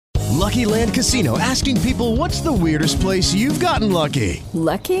Lucky Land Casino, asking people, what's the weirdest place you've gotten lucky?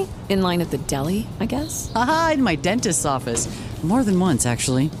 Lucky? In line at the deli, I guess? Aha, in my dentist's office. More than once,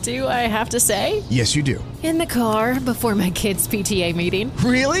 actually. Do I have to say? Yes, you do. In the car before my kids' PTA meeting.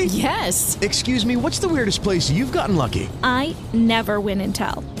 Really? Yes. Excuse me, what's the weirdest place you've gotten lucky? I never win and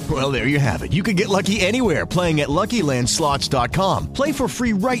tell. Well, there you have it. You can get lucky anywhere, playing at LuckyLandSlots.com. Play for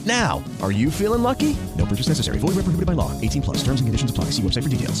free right now. Are you feeling lucky? No purchase necessary. Void where prohibited by law. 18 plus. Terms and conditions apply. See website for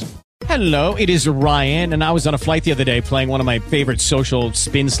details. Hello, it is Ryan, and I was on a flight the other day playing one of my favorite social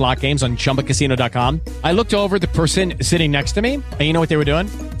spin slot games on ChumbaCasino.com. I looked over at the person sitting next to me, and you know what they were doing?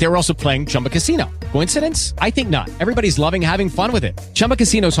 They were also playing Chumba Casino. Coincidence? I think not. Everybody's loving having fun with it. Chumba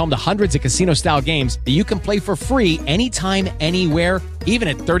Casino is home to hundreds of casino-style games that you can play for free anytime, anywhere, even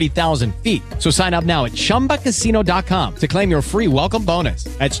at 30,000 feet. So sign up now at ChumbaCasino.com to claim your free welcome bonus.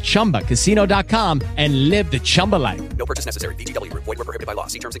 That's ChumbaCasino.com and live the Chumba life. No purchase necessary. VGW. Void where prohibited by law.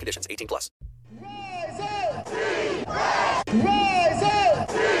 See terms and conditions. 18 plus. Rise up! Rise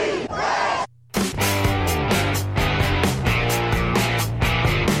up! Rise!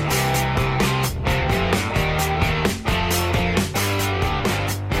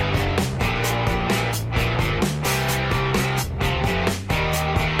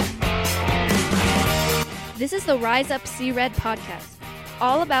 This is the Rise Up See Red podcast,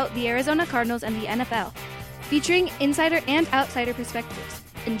 all about the Arizona Cardinals and the NFL, featuring insider and outsider perspectives.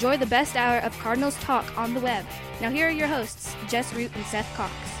 Enjoy the best hour of Cardinals talk on the web. Now here are your hosts, Jess Root and Seth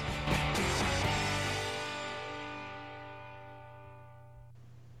Cox.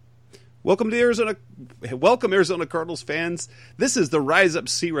 Welcome, Arizona Cardinals fans. This is the Rise Up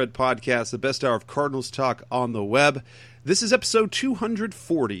See Red podcast, the best hour of Cardinals talk on the web. This is episode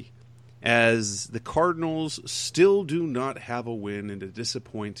 240, as the Cardinals still do not have a win, and a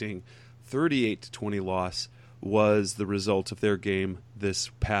disappointing 38-20 loss was the result of their game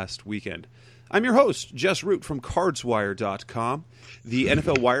this past weekend. I'm your host, Jess Root from CardsWire.com, the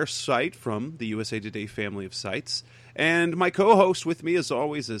NFL Wire site from the USA Today family of sites. And my co-host with me, as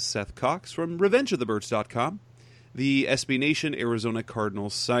always, is Seth Cox from RevengeOfTheBirds.com, the SB Nation Arizona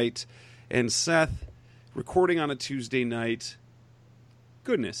Cardinals site. And Seth, recording on a Tuesday night,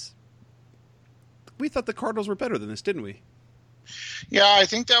 goodness, we thought the Cardinals were better than this, didn't we? Yeah, I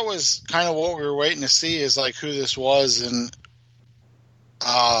think that was kind of what we were waiting to see, is like who this was, and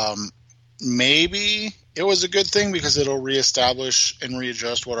maybe it was a good thing because it'll reestablish and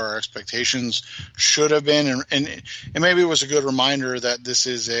readjust what our expectations should have been, and maybe it was a good reminder that this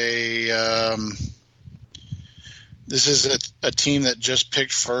is a team that just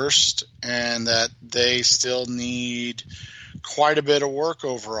picked first, and that they still need quite a bit of work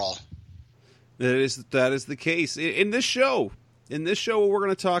overall. That is the case. In this show, what we're going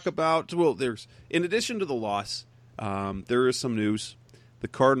to talk about, well, there's, in addition to the loss, there is some news. The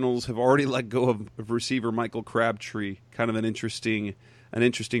Cardinals have already let go of receiver Michael Crabtree. Kind of an interesting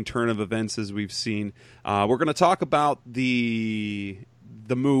turn of events as we've seen. We're going to talk about the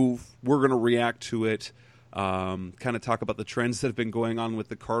move. We're going to react to it. Kind of talk about the trends that have been going on with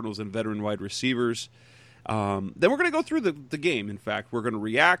the Cardinals and veteran wide receivers. Then we're going to go through the game. In fact, we're going to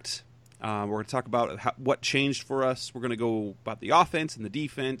react. We're going to talk about what changed for us. We're going to go about the offense and the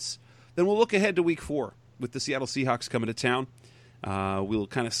defense. Then we'll look ahead to Week 4 with the Seattle Seahawks coming to town. We'll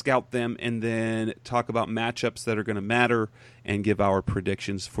kind of scout them and then talk about matchups that are going to matter and give our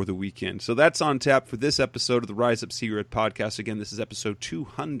predictions for the weekend. So that's on tap for this episode of the Rise Up See Red podcast. Again, this is episode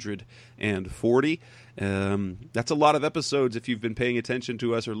 240. That's a lot of episodes if you've been paying attention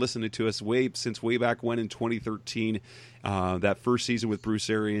to us or listening to us since way back when in 2013, that first season with Bruce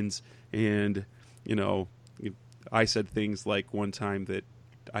Arians. And, you know, I said things like one time that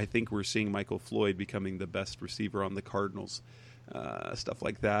I think we're seeing Michael Floyd becoming the best receiver on the Cardinals, stuff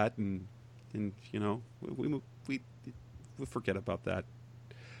like that. And you know, we forget about that.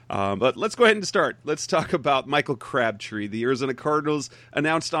 But let's go ahead and start. Let's talk about Michael Crabtree. The Arizona Cardinals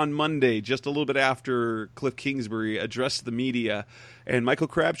announced on Monday, just a little bit after Cliff Kingsbury addressed the media, and Michael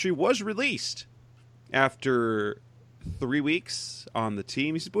Crabtree was released after 3 weeks on the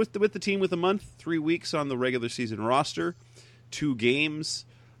team. He's with the team with a month, 3 weeks on the regular season roster, 2 games,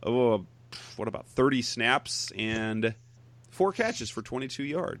 about 30 snaps, and 4 catches for 22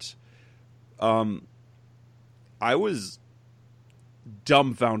 yards. I was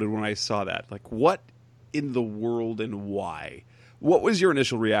dumbfounded when I saw that. Like, what in the world and why? What was your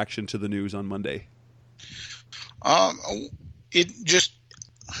initial reaction to the news on Monday? It just,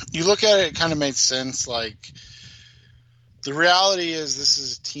 you look at it, it kind of made sense. Like, the reality is this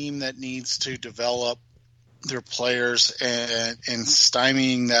is a team that needs to develop their players, and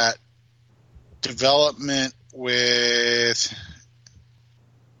stymieing that development with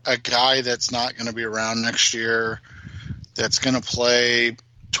a guy that's not going to be around next year, that's going to play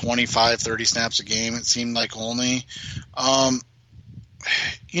 25, 30 snaps a game, it seemed like only.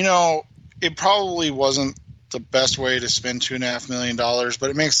 It probably wasn't the best way to spend $2.5 million, but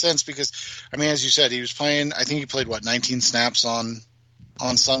it makes sense because, as you said, he was playing, I think he played, 19 snaps on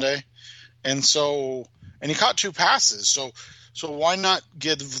Sunday? And he caught 2 passes. So why not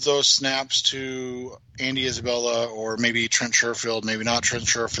give those snaps to Andy Isabella or maybe Trent Sherfield, maybe not Trent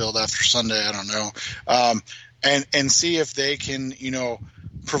Sherfield after Sunday, I don't know, and see if they can,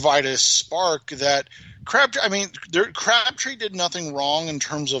 provide a spark that Crabtree did nothing wrong in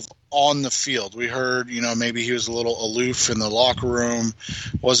terms of on the field. We heard, maybe he was a little aloof in the locker room,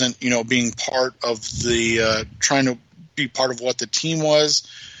 wasn't, being part of the trying to be part of what the team was.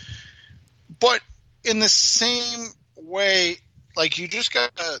 But in the same way, you just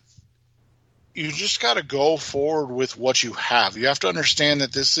gotta go forward with what you have. You have to understand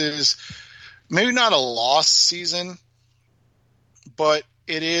that this is maybe not a lost season, but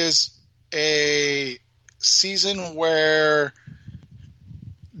it is a season where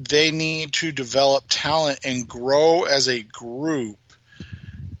they need to develop talent and grow as a group.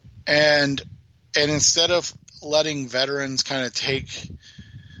 And instead of letting veterans kind of take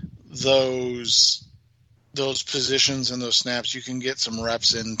those positions and those snaps, you can get some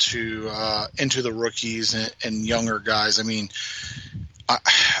reps into the rookies and younger guys. I'm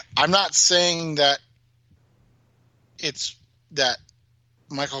not saying that it's that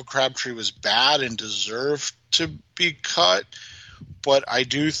Michael Crabtree was bad and deserved to be cut, but I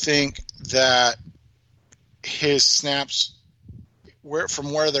do think that his snaps,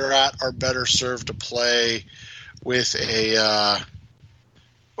 from where they're at, are better served to play with a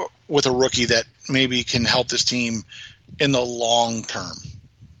rookie that maybe can help this team in the long term.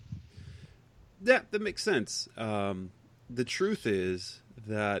 Yeah, that makes sense. The truth is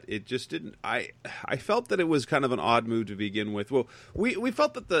that it just didn't. I felt that it was kind of an odd move to begin with. Well, we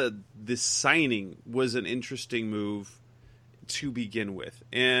felt that this signing was an interesting move to begin with,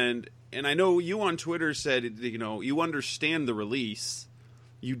 and I know you on Twitter said, you understand the release,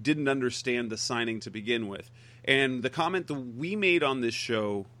 you didn't understand the signing to begin with, and the comment that we made on this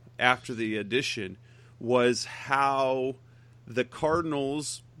show after the addition was how the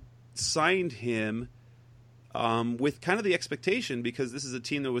Cardinals signed him with kind of the expectation, because this is a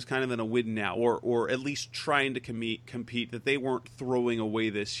team that was kind of in a win now, or at least trying to compete, that they weren't throwing away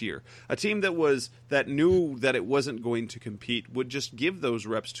this year. A team that knew that it wasn't going to compete would just give those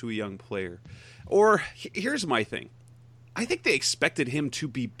reps to a young player. Or here's my thing. I think they expected him to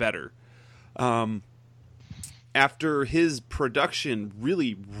be better. After his production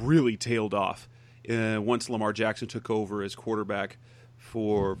really, really tailed off once Lamar Jackson took over as quarterback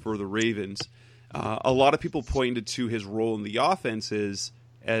for the Ravens. A lot of people pointed to his role in the offense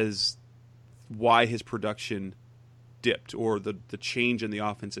as why his production dipped, or the change in the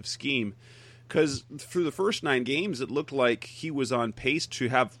offensive scheme. Because through the first 9 games, it looked like he was on pace to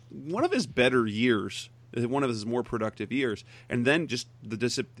have one of his better years, one of his more productive years, and then just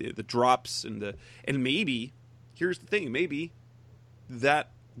the drops and maybe, here's the thing, maybe that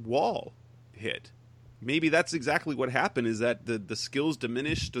wall hit. Maybe that's exactly what happened, is that the skills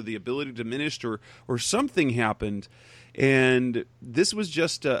diminished, or the ability diminished, or something happened. And this was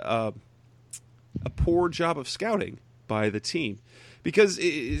just a poor job of scouting by the team. Because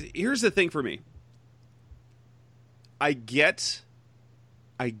here's the thing for me. I get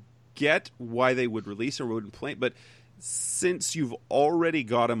why they would release or wouldn't play, but since you've already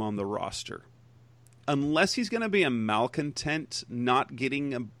got him on the roster, unless he's going to be a malcontent not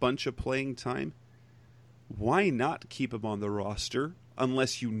getting a bunch of playing time, why not keep him on the roster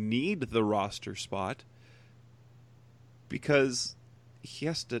unless you need the roster spot? Because you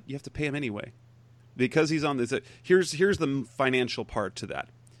have to pay him anyway. Because he's on this. Here's the financial part to that.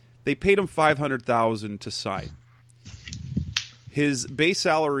 They paid him $500,000 to sign. His base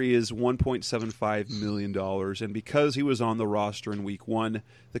salary is $1.75 million, and because he was on the roster in Week 1,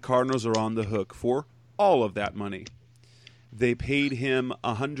 the Cardinals are on the hook for all of that money. They paid him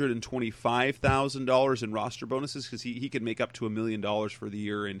 $125,000 in roster bonuses, because he could make up to $1 million for the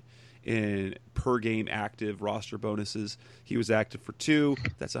year in per game active roster bonuses. He was active for 2.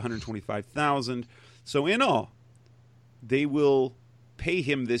 That's $125,000. So in all, they will pay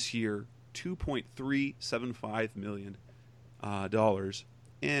him this year $2.375 million,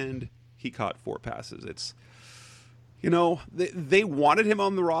 and he caught 4 passes. It's, they wanted him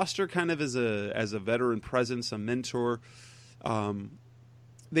on the roster kind of as a veteran presence, a mentor.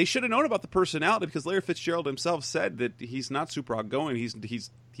 They should have known about the personality, because Larry Fitzgerald himself said that he's not super outgoing.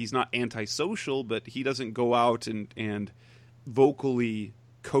 He's not antisocial, but he doesn't go out and vocally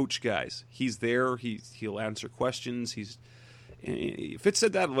coach guys. He's there. He'll answer questions. Fitz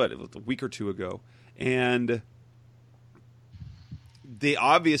said that a week or two ago, and they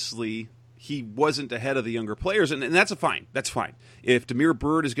obviously he wasn't ahead of the younger players, and that's fine. That's fine. If Demir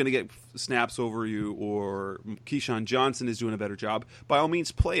Bird is going to get snaps over you, or Keyshawn Johnson is doing a better job, by all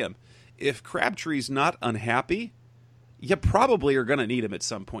means play him. If Crabtree's not unhappy, you probably are going to need him at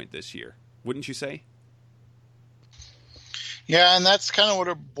some point this year, wouldn't you say? Yeah, and that's kind of what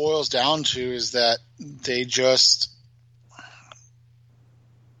it boils down to, is that they just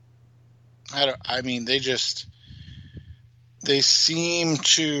they seem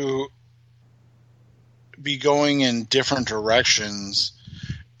to be going in different directions,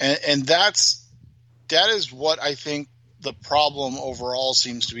 and that is what I think the problem overall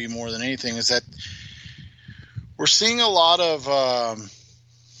seems to be more than anything, is that we're seeing a lot of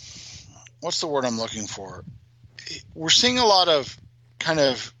what's the word I'm looking for? We're seeing a lot of kind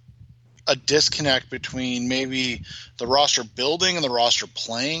of a disconnect between maybe the roster building and the roster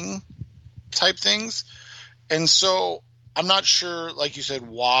playing type things. And so I'm not sure, like you said,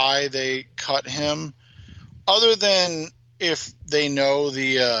 why they cut him, other than if they know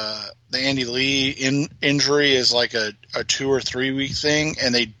the Andy Lee injury is like a 2 or 3 week thing,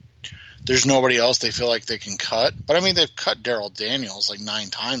 and there's nobody else they feel like they can cut. But I mean, they've cut Darryl Daniels like 9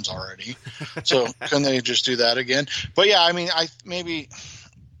 times already, so couldn't they just do that again? But yeah, I mean,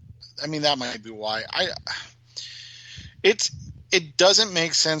 that might be why. It doesn't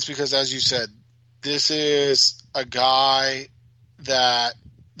make sense, because, as you said, this is a guy that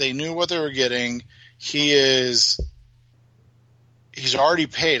they knew what they were getting. He's already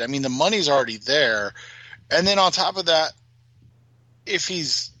paid. I mean, the money's already there. And then on top of that, if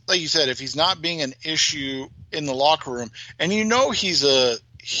he's, like you said, if he's not being an issue in the locker room, and he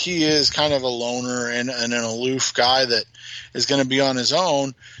is kind of a loner and an aloof guy that is going to be on his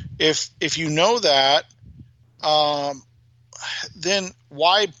own. If you know that, then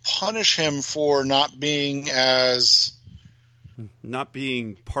why punish him for not being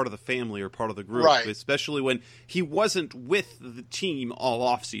part of the family or part of the group, right? Especially when he wasn't with the team all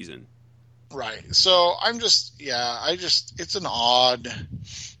off season. Right. So it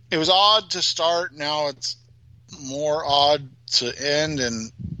was odd to start. Now it's more odd to end,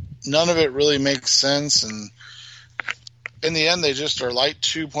 and none of it really makes sense. And in the end, they just are light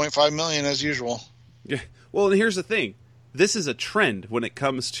 $2.5 million as usual. Yeah. Well, and here's the thing. This is a trend when it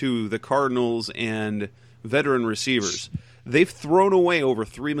comes to the Cardinals and veteran receivers. They've thrown away over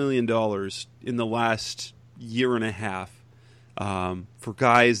 $3 million in the last year and a half for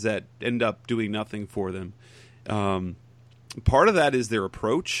guys that end up doing nothing for them. Part of that is their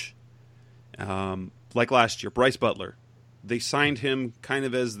approach. Like last year, Bryce Butler. They signed him kind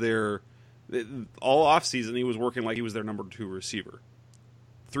of as all offseason, he was working like he was their number 2 receiver.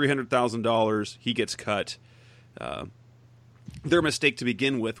 $300,000, he gets cut. Their mistake to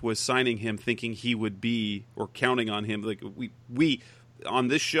begin with was signing him thinking he would be, or counting on him. Like we on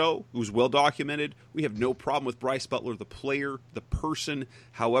this show, it was well documented. We have no problem with Bryce Butler, the player, the person.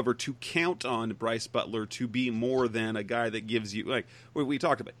 However, to count on Bryce Butler to be more than a guy that gives you, like we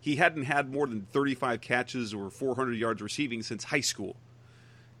talked about, he hadn't had more than 35 catches or 400 yards receiving since high school.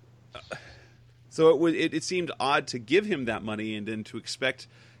 So it seemed odd to give him that money and then to expect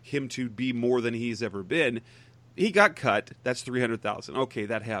him to be more than he's ever been. He got cut. That's $300,000. Okay,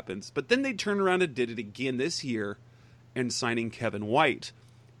 that happens. But then they turned around and did it again this year, and signing Kevin White,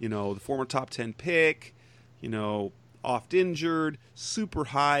 the former top 10 pick, oft injured, super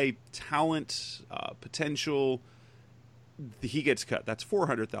high talent, potential. He gets cut. That's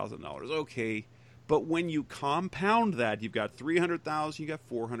 $400,000. Okay, but when you compound that, you've got $300,000, you got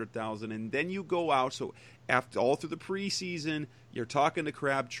 $400,000, and then you go out. So after all through the preseason, you're talking to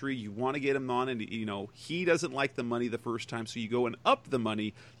Crabtree. You want to get him on, and he doesn't like the money the first time, so you go and up the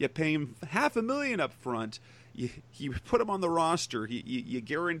money. You pay him $500,000 up front. You put him on the roster. You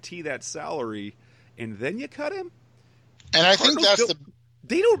guarantee that salary, and then you cut him. And I think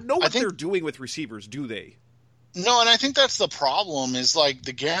they don't know what they're doing with receivers, do they? No, and I think that's the problem. Is like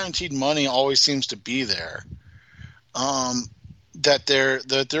the guaranteed money always seems to be there. That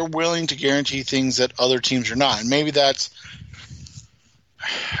they're willing to guarantee things that other teams are not, and maybe that's.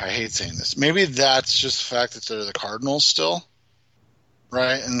 I hate saying this. Maybe that's just the fact that they're the Cardinals still,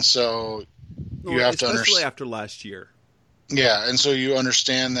 right? And so you have to understand, especially after last year. Yeah, and so you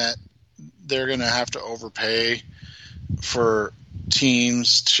understand that they're going to have to overpay for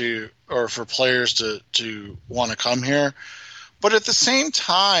teams or for players to want to come here. But at the same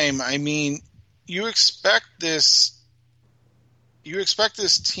time, I mean, you expect this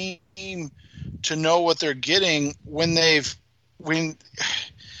team to know what they're getting when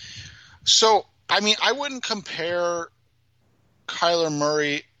So, I mean, I wouldn't compare Kyler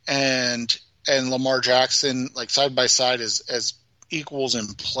Murray and Lamar Jackson like side by side as equals in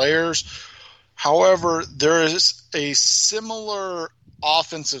players. However, there is a similar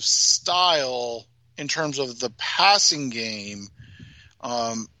offensive style in terms of the passing game,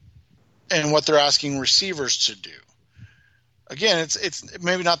 and what they're asking receivers to do. Again, it's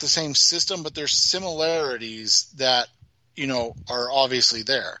maybe not the same system, but there's similarities that, are obviously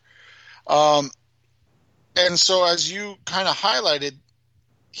there. And so as you kind of highlighted,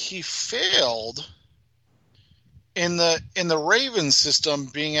 he failed in the Ravens system,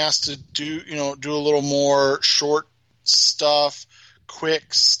 being asked to do a little more short stuff,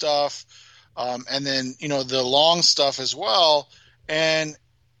 quick stuff, and then, the long stuff as well. And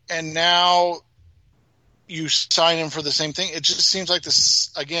now you sign him for the same thing. It just seems like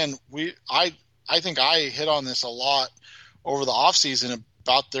this again. I think I hit on this a lot over the offseason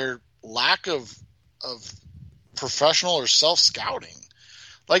about their lack of professional or self-scouting.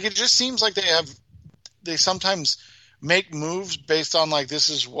 Like, it just seems like they sometimes make moves based on like, this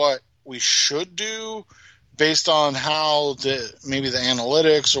is what we should do based on how maybe the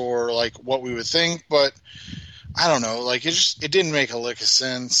analytics or like what we would think, but I don't know, like it didn't make a lick of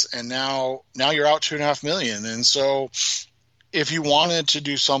sense. And now you're out $2.5 million. And so if you wanted to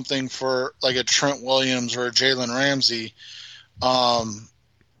do something for like a Trent Williams or a Jalen Ramsey,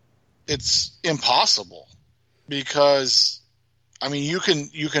 it's impossible, because I mean, you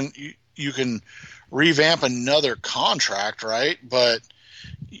can revamp another contract, right? But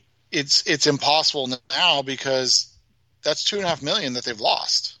it's impossible now, because that's $2.5 million that they've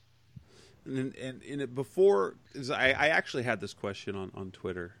lost. And before, I actually had this question on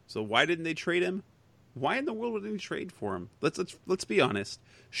Twitter. So why didn't they trade him? Why in the world would they trade for him? Let's be honest.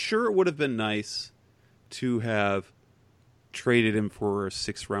 Sure, it would have been nice to have traded him for a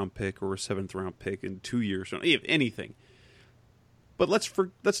 6th round pick or a 7th round pick in 2 years, if anything. But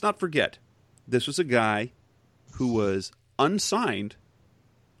let's not forget, this was a guy who was unsigned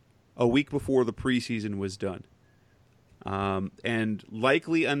a week before the preseason was done. And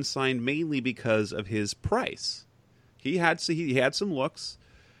likely unsigned mainly because of his price. He had some looks.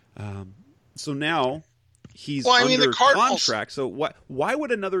 So now he's under contract. So why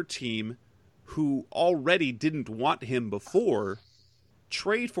would another team who already didn't want him before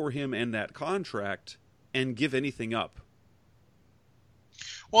trade for him and that contract and give anything up?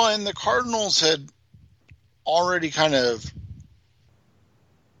 Well, and the Cardinals had already kind of,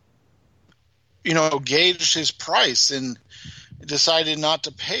 gauged his price and decided not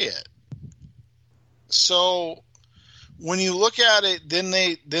to pay it. So when you look at it, then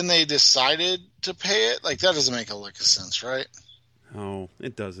they decided to pay it. Like, that doesn't make a lick of sense, right? No,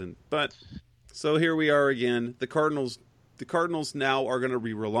 it doesn't. But so here we are again. The Cardinals now are going to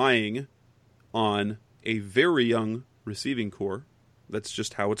be relying on a very young receiving core. That's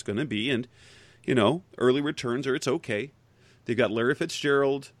just how it's going to be. And, early returns it's okay. They've got Larry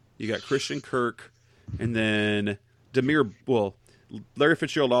Fitzgerald, you got Christian Kirk, and then Larry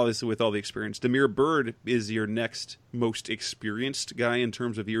Fitzgerald, obviously, with all the experience. Damiere Byrd is your next most experienced guy in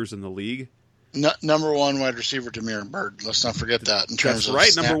terms of years in the league. Number one wide receiver, Damiere Byrd. Let's not forget that. That's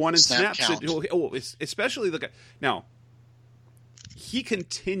right, number one in snaps. Especially the guy. Now, he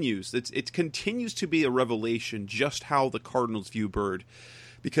continues. It continues to be a revelation just how the Cardinals view Byrd,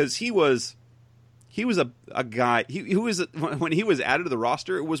 because he was a guy. He was, when he was added to the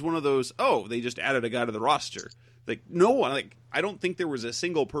roster, it was one of those, they just added a guy to the roster. Like, no one. I don't think there was a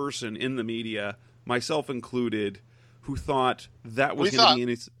single person in the media, myself included, who thought that was going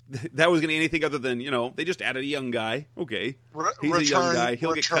to be anything other than, they just added a young guy. Okay, he's a young guy.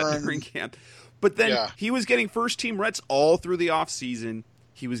 He'll get cut during camp. But then he was getting first-team reps all through the offseason.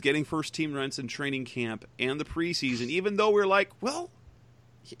 He was getting first-team reps in training camp and the preseason, even though we're like, well,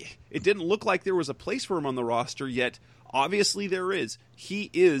 it didn't look like there was a place for him on the roster yet. Obviously there is.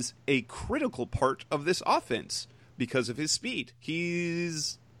 He is a critical part of this offense because of his speed.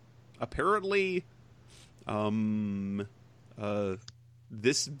 He's apparently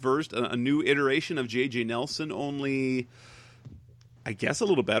this version, a new iteration of J.J. Nelson, only, I guess, a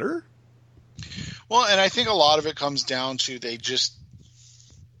little better. Well, and I think a lot of it comes down to they just,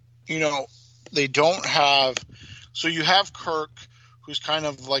 they don't have. So you have Kirk, who's kind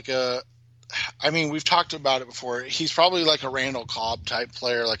of like we've talked about it before. He's probably like a Randall Cobb type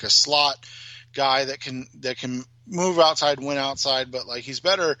player, like a slot guy that can move outside, win outside, but like he's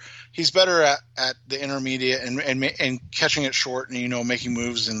better at the intermediate and catching it short and making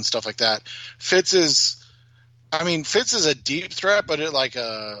moves and stuff like that. Fitz is I mean, Fitz is a deep threat, but like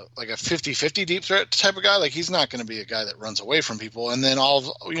a 50-50 deep threat type of guy. Like, he's not going to be a guy that runs away from people. And then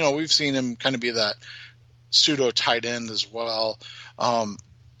we've seen him kind of be that pseudo tight end as well.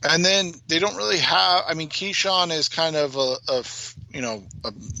 And then they don't really have. I mean, Keyshawn is kind of a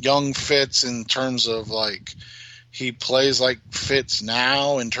young Fitz in terms of like he plays like Fitz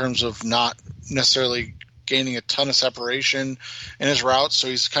now in terms of not necessarily gaining a ton of separation in his routes, so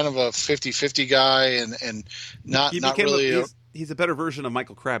he's kind of a 50-50 guy and not really. He's a better version of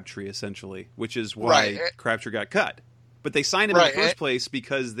Michael Crabtree, essentially, which is why Crabtree got cut. But they signed him in the first place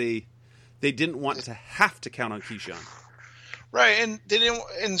because they didn't want to have to count on Keyshawn. Right, and they didn't.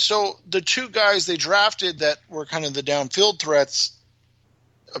 And so the two guys they drafted that were kind of the downfield threats,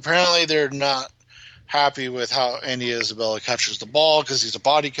 apparently they're not happy with how Andy Isabella catches the ball because he's a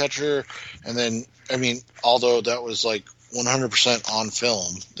body catcher. And then, I mean, although that was like 100% on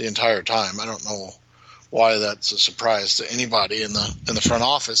film the entire time, I don't know why that's a surprise to anybody in the front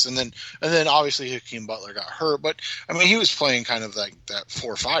office. And then obviously Hakeem Butler got hurt, but I mean, he was playing kind of like that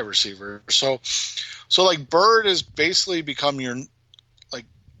 4-5 receiver. So like Bird has basically become your like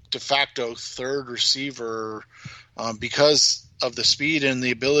de facto third receiver because of the speed and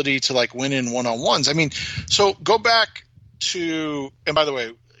the ability to like win in one-on-ones. I mean, so go back to, and by the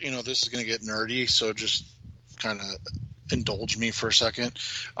way, this is going to get nerdy, so just kind of indulge me for a second.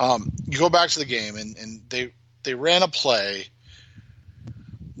 You go back to the game and they ran a play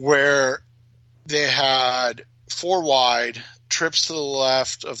where they had 4 wide, trips to the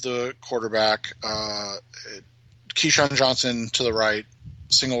left of the quarterback, Keyshawn Johnson to the right,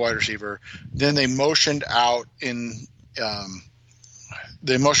 single wide receiver. Then they motioned out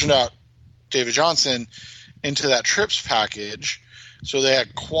David Johnson into that trips package. So they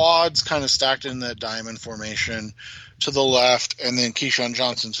had quads kind of stacked in the diamond formation to the left and then Keyshawn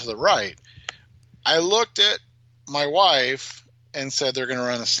Johnson to the right. I looked at my wife and said they're going to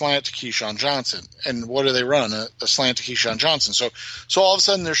run a slant to Keyshawn Johnson. And what do they run? A slant to Keyshawn Johnson. So all of a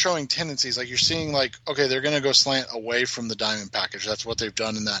sudden they're showing tendencies. Like you're seeing like, okay, they're going to go slant away from the diamond package. That's what they've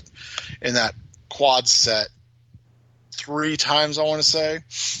done in that quad set 3 times, I want to say.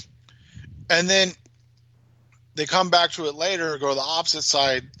 And then they come back to it later, go to the opposite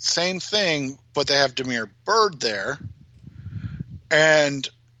side, same thing, but they have Damiere Byrd there, and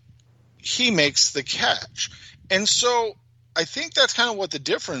he makes the catch. And so I think that's kind of what the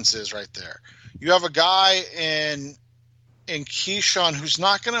difference is right there. You have a guy in Keyshawn who's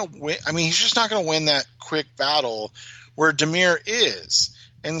not going to win. I mean, he's just not going to win that quick battle where Damiere is.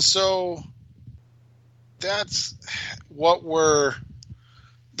 And so that's where we're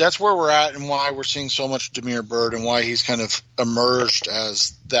at and why we're seeing so much Damiere Byrd and why he's kind of emerged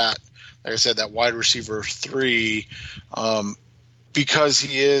as that, like I said, that wide receiver 3, because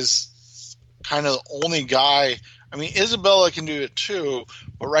he is kind of the only guy. I mean, Isabella can do it too,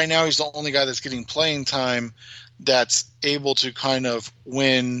 but right now he's the only guy that's getting playing time that's able to kind of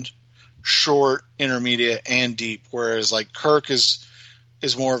win short, intermediate, and deep, whereas like Kirk is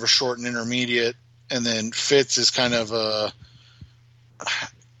more of a short and intermediate, and then Fitz is kind of a –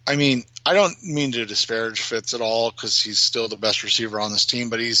 I mean, I don't mean to disparage Fitz at all because he's still the best receiver on this team,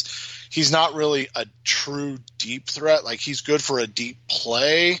 but he's not really a true deep threat. Like, he's good for a deep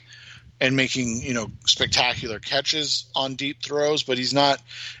play and making, spectacular catches on deep throws, but he's not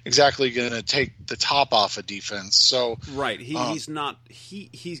exactly going to take the top off a defense. So right, he's not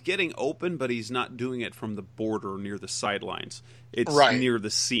he's getting open, but he's not doing it from the border near the sidelines. It's right near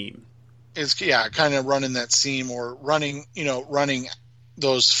the seam. It's kind of running that seam or running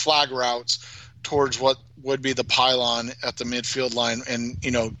those flag routes towards what would be the pylon at the midfield line and,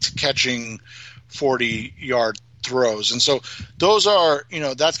 catching 40-yard throws. And so those are,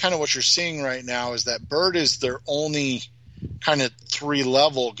 that's kind of what you're seeing right now is that Byrd is their only kind of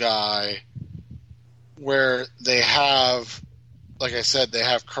 3-level guy where they have, like I said, they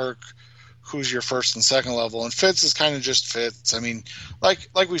have Kirk, who's your first and second level, and Fitz is kind of just Fitz. I mean,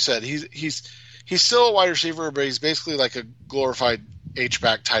 like we said, he's still a wide receiver, but he's basically like a glorified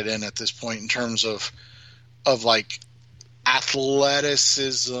H-back tight end at this point in terms of like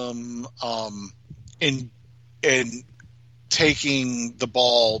athleticism, in taking the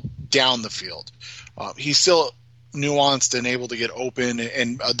ball down the field. He's still nuanced and able to get open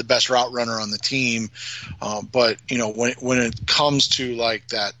and the best route runner on the team. But when it comes to like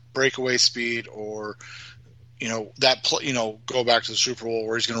that breakaway speed or go back to the Super Bowl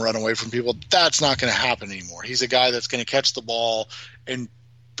where he's going to run away from people, that's not going to happen anymore. He's a guy that's going to catch the ball and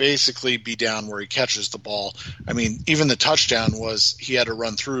basically be down where he catches the ball. I mean, even the touchdown was he had to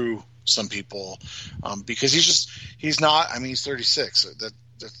run through some people because he's not. I mean, he's 36. That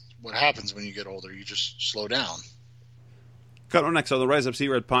what happens when you get older. You just slow down. Coming up next on the Rise Up Sea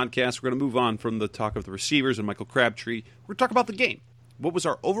Red podcast, we're going to move on from the talk of the receivers and Michael Crabtree. We're going to talk about the game. What was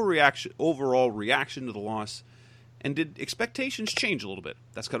our overall reaction to the loss? And did expectations change a little bit?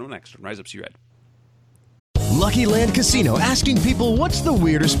 That's coming up next on Rise Up Sea Red. Lucky Land Casino, asking people, what's the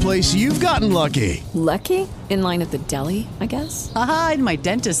weirdest place you've gotten lucky? Lucky? In line at the deli, I guess? Aha, in my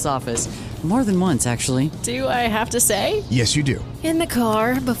dentist's office. More than once, actually. Do I have to say? Yes, you do. In the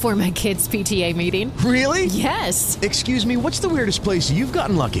car before my kids' PTA meeting. Really? Yes. Excuse me, what's the weirdest place you've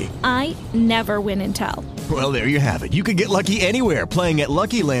gotten lucky? I never win and tell. Well, there you have it. You can get lucky anywhere, playing at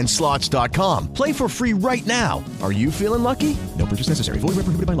LuckyLandSlots.com. Play for free right now. Are you feeling lucky? No purchase necessary. Void where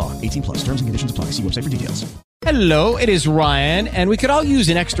prohibited by law. 18 plus. Terms and conditions apply. See website for details. Hello, it is Ryan, and we could all use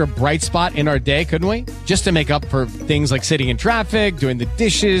an extra bright spot in our day, couldn't we? Just to make up for things like sitting in traffic, doing the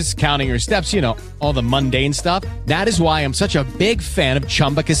dishes, counting your steps, all the mundane stuff. That is why I'm such a big fan of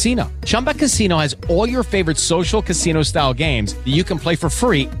Chumba Casino. Chumba Casino has all your favorite social casino-style games that you can play for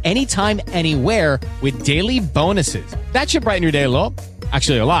free anytime, anywhere with daily bonuses. That should brighten your day a little.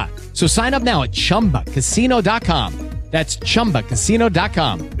 Actually, a lot. So sign up now at ChumbaCasino.com. That's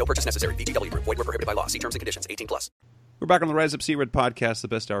ChumbaCasino.com. No purchase necessary. VGW Group. Void where prohibited by law. See terms and conditions. 18 plus. We're back on the Rise Up Sea Red podcast, the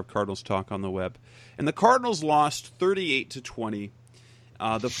best hour of Cardinals talk on the web. And the Cardinals lost 38-20.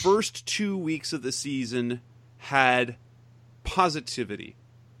 The first 2 weeks of the season had positivity.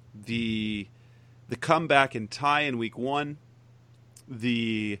 The comeback and tie in week 1,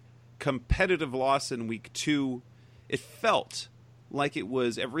 the competitive loss in week 2. It felt like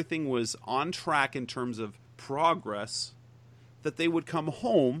everything was on track in terms of progress, that they would come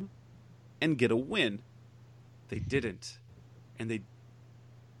home and get a win. They didn't. And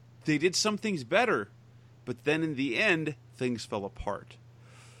they did some things better, but then in the end, things fell apart.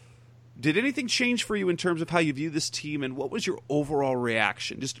 Did anything change for you in terms of how you view this team, and what was your overall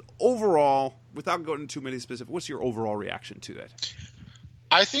reaction? Just overall, without going into too many specifics, what's your overall reaction to that?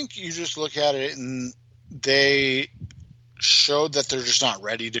 I think you just look at it and they showed that they're just not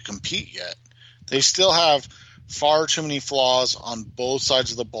ready to compete yet. They still have far too many flaws on both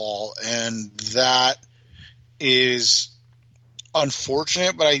sides of the ball, and that is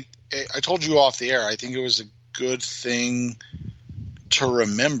unfortunate. But I told you off the air, I think it was a good thing to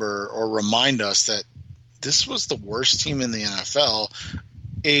remember or remind us that this was the worst team in the NFL,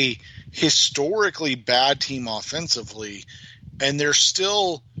 a historically bad team offensively, and they're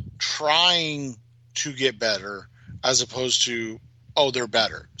still trying to get better as opposed to, they're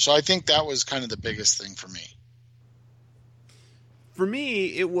better. So I think that was kind of the biggest thing for me. For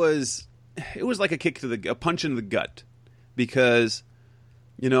me, it was like a punch in the gut, because,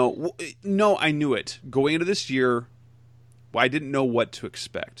 I knew it going into this year. I didn't know what to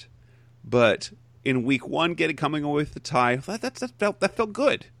expect, but in week 1, coming away with the tie, that felt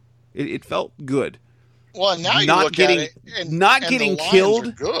good. It felt good. Well, now you look at it, and getting the Lions killed.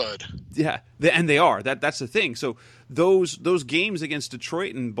 Are good. Yeah, and they are. That's the thing. So those games against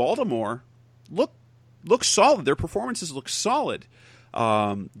Detroit and Baltimore look solid. Their performances look solid.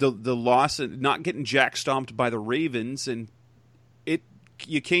 The loss and not getting jack stomped by the Ravens, and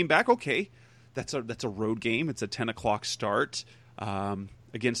you came back okay. That's a road game. It's a 10:00 start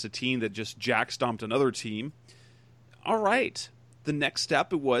against a team that just jack stomped another team. All right. The next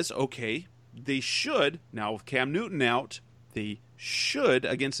step was okay. They should, now with Cam Newton out, they should,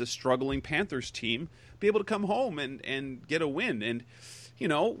 against a struggling Panthers team, be able to come home and get a win. And,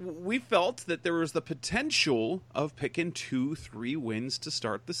 we felt that there was the potential of picking 2-3 wins to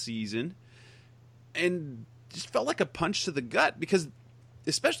start the season. And just felt like a punch to the gut,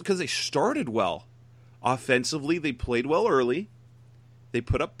 especially because they started well. Offensively, they played well early. They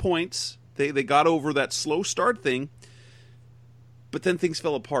put up points. They got over that slow start thing. But then things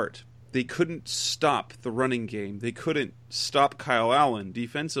fell apart. They couldn't stop the running game. They couldn't stop Kyle Allen.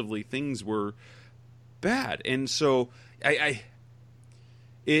 Defensively, things were bad. And so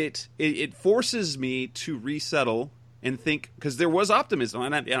it forces me to resettle and think, because there was optimism.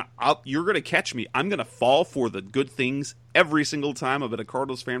 And you're going to catch me. I'm going to fall for the good things every single time. I've been a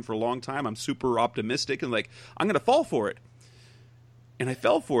Cardinals fan for a long time. I'm super optimistic and I'm going to fall for it. And I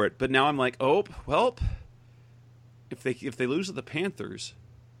fell for it. But now I'm like, well, if they lose to the Panthers,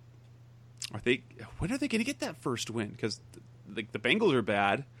 when are they going to get that first win? Because the Bengals are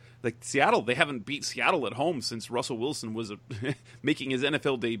bad. Like Seattle, they haven't beat Seattle at home since Russell Wilson was making his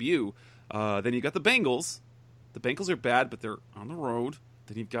NFL debut. Then you got the Bengals. The Bengals are bad, but they're on the road.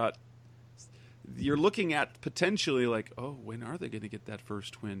 Then you're looking at potentially when are they going to get that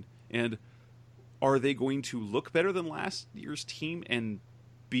first win? And are they going to look better than last year's team and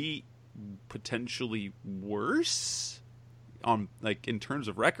be potentially worse? on like in terms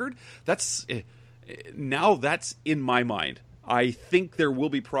of record, that's now that's in my mind. I think there will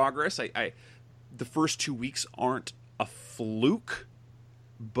be progress. The first 2 weeks aren't a fluke,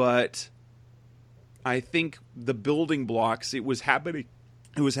 but I think the building blocks, it was happening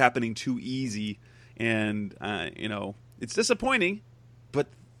too easy, and it's disappointing, but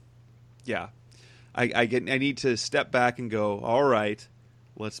yeah, I need to step back and go, all right,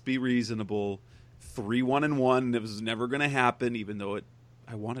 let's be reasonable. 3-1-1, it was never going to happen, even though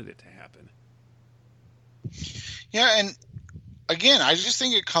I wanted it to happen. Yeah, and again, I just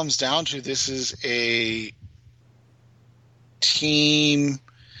think it comes down to this is a team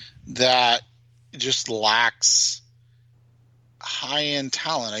that just lacks high-end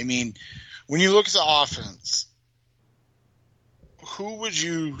talent. I mean, when you look at the offense, who would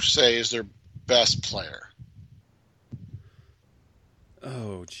you say is their best player?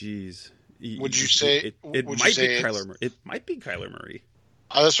 Oh, geez. Would you say it might be Kyler Murray? It might be Kyler Murray.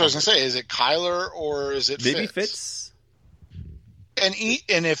 That's what I was going to say. Is it Kyler or is it maybe Fitz? And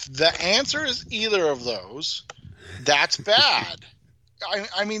if the answer is either of those, that's bad.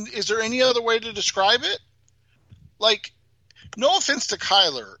 I mean, is there any other way to describe it? Like, no offense to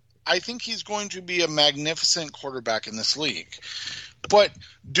Kyler, I think he's going to be a magnificent quarterback in this league. But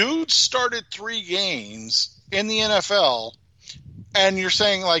dude started 3 games in the NFL, and you're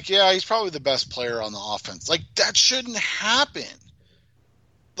saying, like, yeah, he's probably the best player on the offense. Like, that shouldn't happen.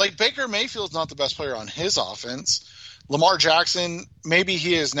 Like, Baker Mayfield's not the best player on his offense. Lamar Jackson, maybe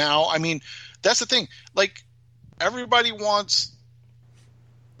he is now. I mean, that's the thing. Like, everybody wants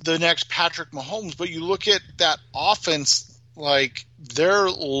the next Patrick Mahomes, but you look at that offense, like, they're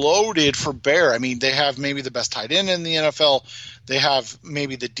loaded for bear. I mean, they have maybe the best tight end in the NFL. They have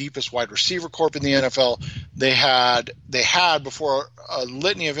maybe the deepest wide receiver corp in the NFL. They had before a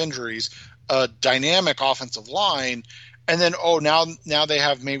litany of injuries, a dynamic offensive line, and then now they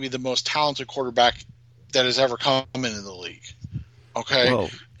have maybe the most talented quarterback that has ever come into the league. Okay, well,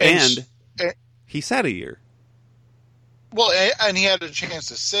 and he sat a year. Well, and he had a chance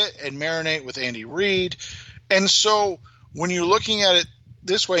to sit and marinate with Andy Reid, and so when you're looking at it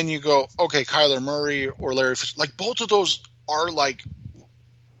this way, and you go, okay, Kyler Murray or Larry Fitzgerald, like both of those are like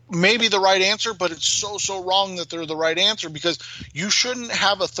maybe the right answer, but it's so wrong that they're the right answer, because you shouldn't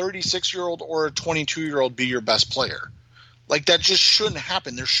have a 36-year-old or a 22-year-old be your best player. Like, that just shouldn't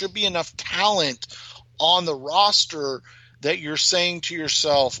happen. There should be enough talent on the roster that you're saying to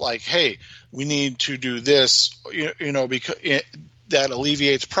yourself, like, hey, we need to do this, because that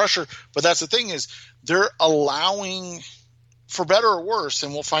alleviates pressure. But that's the thing, is they're allowing, for better or worse,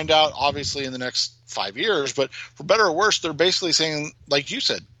 and we'll find out obviously in the next 5 years, but for better or worse, they're basically saying, like you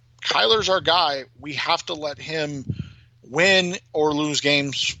said, Kyler's our guy. We have to let him win or lose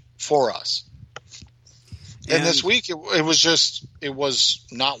games for us. And this week, it was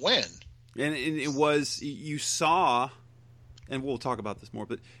not win. And it was, you saw, and we'll talk about this more,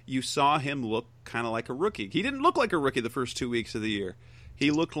 but you saw him look kind of like a rookie. He didn't look like a rookie the first 2 weeks of the year.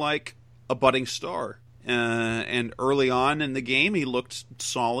 He looked like a budding star. And early on in the game, he looked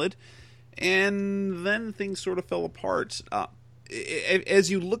solid. And then things sort of fell apart.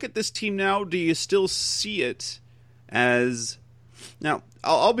 As you look at this team now, do you still see it as... Now,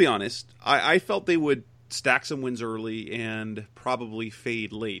 I'll be honest. I felt they would stack some wins early and probably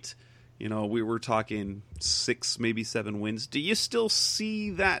fade late. We were talking 6, maybe 7 wins. Do you still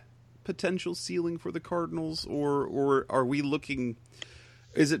see that potential ceiling for the Cardinals, or are we looking?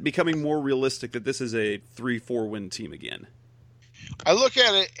 Is it becoming more realistic that this is a 3-4 win team again? I look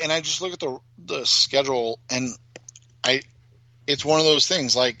at it and I just look at the schedule, and it's one of those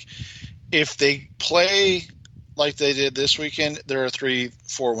things. Like, if they play like they did this weekend, they're a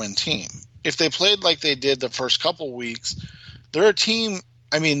 3-4 win team. If they played like they did the first couple weeks, they're a team.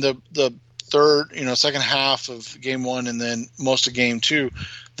 I mean, the third, second half of game 1 and then most of game 2,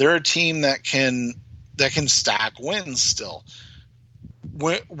 they're a team that can stack wins still.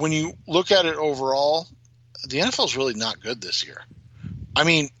 When you look at it overall, the NFL is really not good this year. I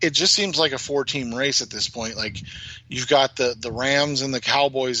mean, it just seems like a 4-team race at this point. Like, you've got the Rams and the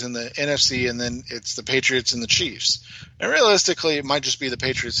Cowboys in the NFC, and then it's the Patriots and the Chiefs. And realistically, it might just be the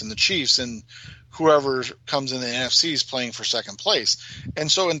Patriots and the Chiefs, and whoever comes in the NFC is playing for second place. And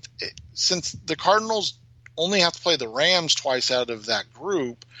so since the Cardinals only have to play the Rams twice out of that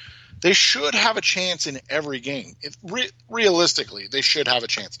group, they should have a chance in every game. Realistically, they should have a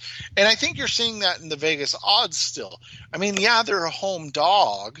chance. And I think you're seeing that in the Vegas odds still. I mean, yeah, they're a home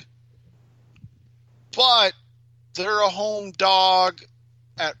dog, but they're a home dog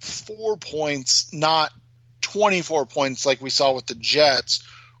at 4 points, not 24 points like we saw with the Jets,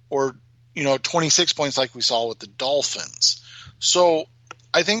 or 26 points like we saw with the Dolphins. So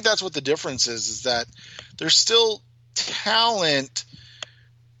I think that's what the difference is that there's still talent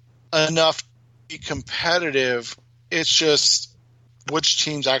enough to be competitive. It's just which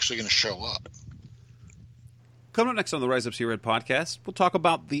team's actually going to show up. Coming up next on the Rise Up See Red podcast, we'll talk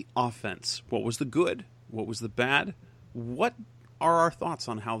about the offense. What was the good? What was the bad? What are our thoughts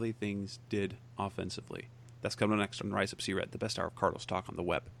on how things did offensively? That's coming up next on Rise Up See Red, the best hour of Cardinals talk on the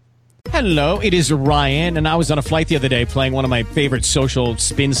web. Hello, it is Ryan, and I was on a flight the other day playing one of my favorite social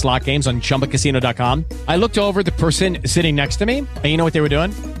spin slot games on ChumbaCasino.com. I looked over at the person sitting next to me, and you know what they were doing?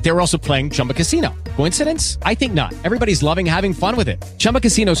 They were also playing Chumba Casino. Coincidence? I think not. Everybody's loving having fun with it. Chumba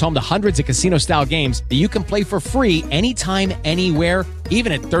Casino is home to hundreds of casino-style games that you can play for free anytime, anywhere,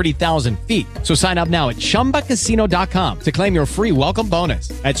 even at 30,000 feet. So sign up now at ChumbaCasino.com to claim your free welcome bonus.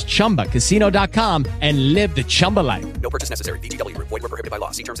 That's ChumbaCasino.com and live the Chumba life. No purchase necessary. VGW. Void where prohibited by law.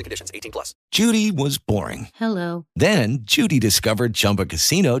 See terms and conditions. 18+. Judy was boring. Hello. Then Judy discovered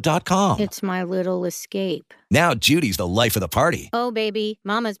ChumbaCasino.com. It's my little escape. Now Judy's the life of the party. Oh, baby,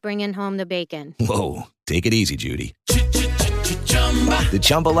 mama's bringing home the bacon. Whoa, take it easy, Judy. The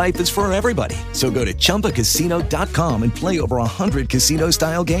Chumba life is for everybody. So go to ChumbaCasino.com and play over 100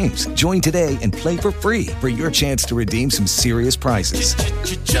 casino-style games. Join today and play for free for your chance to redeem some serious prizes.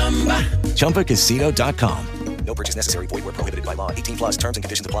 ChumbaCasino.com. No purchase necessary. Void where prohibited by law. 18+. Terms and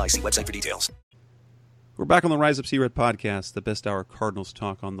conditions apply. See website for details. We're back on the Rise Up See Red podcast, the best hour of Cardinals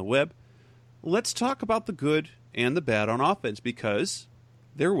talk on the web. Let's talk about the good and the bad on offense, because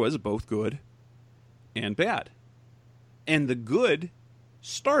there was both good and bad. And the good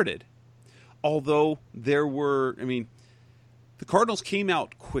started. Although there were, the Cardinals came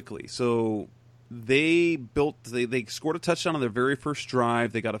out quickly. So they scored a touchdown on their very first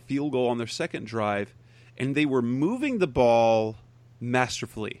drive. They got a field goal on their second drive. And they were moving the ball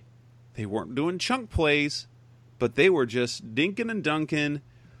masterfully. They weren't doing chunk plays, but they were just dinking and dunking.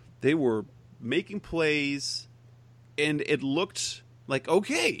 They were making plays, and it looked like,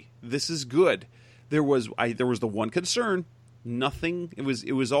 okay, this is good. There was the one concern. Nothing. It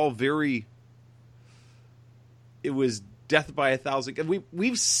was all very. It was death by 1,000.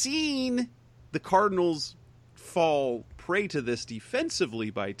 We've seen the Cardinals fall prey to this defensively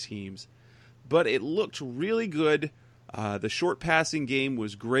by teams, but it looked really good. The short passing game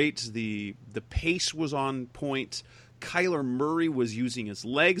was great. The pace was on point. Kyler Murray was using his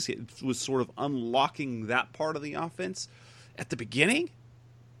legs. It was sort of unlocking that part of the offense. At the beginning,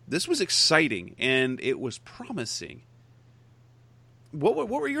 this was exciting, and it was promising. What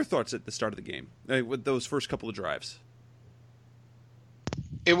were your thoughts at the start of the game with those first couple of drives?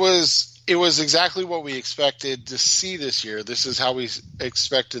 It was exactly what we expected to see this year. This is how we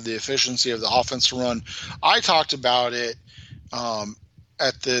expected the efficiency of the offense to run. I talked about it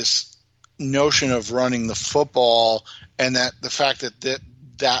at this notion of running the football, and that the fact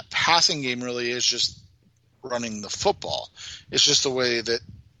that passing game really is just running the football. It's just the way that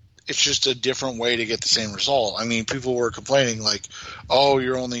it's just a different way to get the same result. People were complaining like, oh,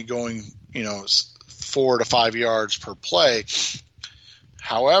 you're only going 4 to 5 yards per play.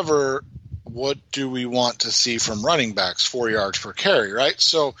 However, what do we want to see from running backs? 4 yards per carry, right?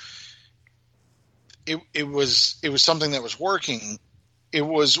 So it was something that was working. It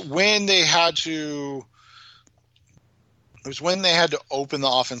was when they had to open the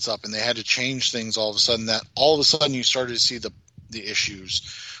offense up and they had to change things all of a sudden you started to see the issues.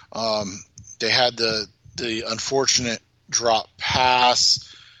 They had the unfortunate drop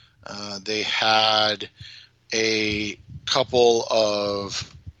pass. They had a couple of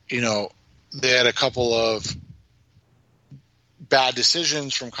bad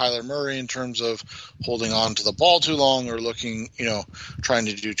decisions from Kyler Murray in terms of holding on to the ball too long or trying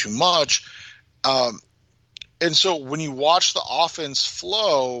to do too much. And so when you watch the offense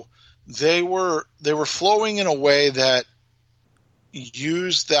flow, they were flowing in a way that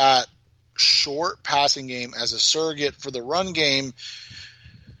used that short passing game as a surrogate for the run game,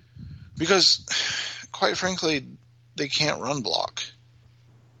 because quite frankly, they can't run block.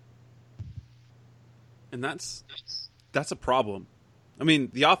 And that's a problem.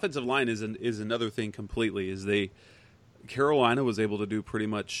 The offensive line is another thing completely. Carolina was able to do pretty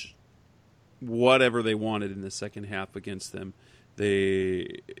much whatever they wanted in the second half against them.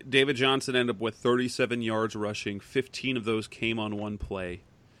 David Johnson ended up with 37 yards rushing. 15 of those came on one play.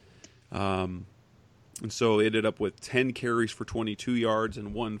 And so they ended up with 10 carries for 22 yards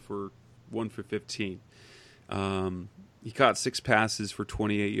and one for 15. He caught 6 passes for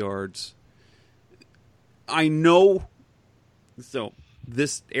 28 yards. I know. So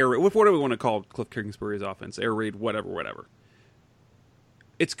this air raid, what do we want to call Cliff Kingsbury's offense? Air raid, whatever.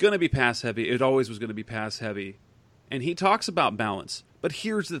 It's going to be pass heavy. It always was going to be pass heavy. And he talks about balance. But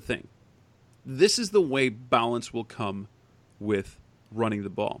here's the thing. This is the way balance will come with running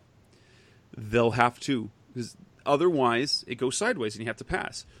the ball. They'll have to, because otherwise it goes sideways and you have to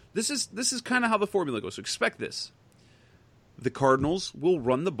pass. This is kind of how the formula goes. So expect this. The Cardinals will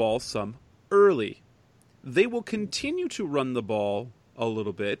run the ball some early. They will continue to run the ball a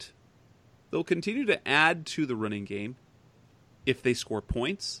little bit. They'll continue to add to the running game if they score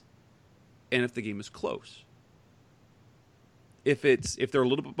points and if the game is close. If they're a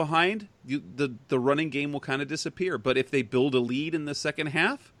little bit behind, the running game will kind of disappear. But if they build a lead in the second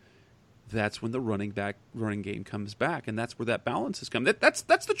half, that's when the running game comes back, and that's where that balance has come. That's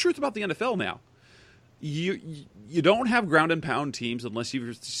the truth about the NFL now. You don't have ground and pound teams unless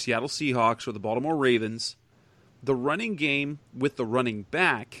you're the Seattle Seahawks or the Baltimore Ravens. The running game with the running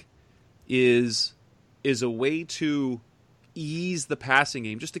back is a way to ease the passing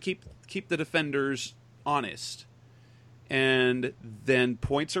game, just to keep the defenders honest. And then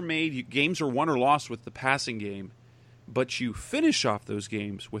points are made. Games are won or lost with the passing game, but you finish off those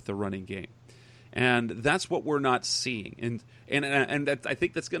games with the running game. And that's what we're not seeing. And I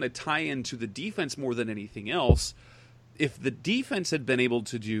think that's going to tie into the defense more than anything else. If the defense had been able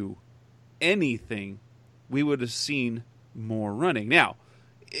to do anything, we would have seen more running. Now,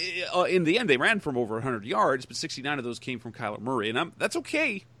 in the end, they ran from over 100 yards, but 69 of those came from Kyler Murray. And that's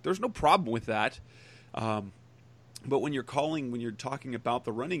okay. There's no problem with that. But when you're talking about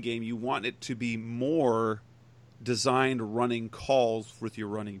the running game, you want it to be more designed running calls with your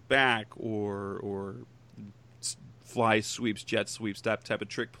running back or fly sweeps, jet sweeps, that type of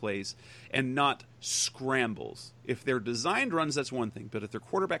trick plays, and not scrambles. If they're designed runs, that's one thing. But if their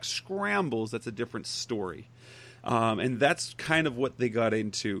quarterback scrambles, that's a different story. And that's kind of what they got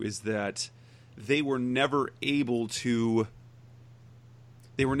into, is that they were never able to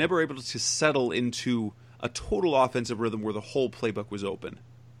settle into a total offensive rhythm where the whole playbook was open.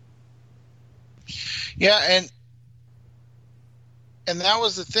 Yeah, and that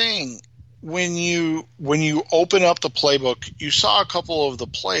was the thing. When you open up the playbook, you saw a couple of the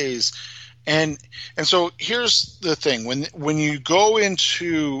plays, and so here's the thing. When you go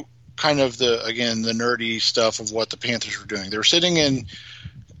into kind of the nerdy stuff of what the Panthers were doing, they were sitting in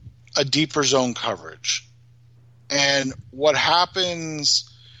a deeper zone coverage. And what happens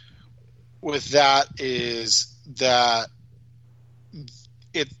with that is that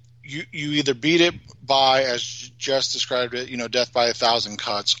you either beat it by, as Jess described it, death by 1,000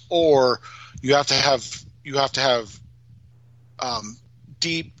 cuts, or you have to have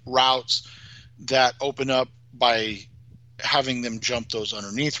deep routes that open up by having them jump those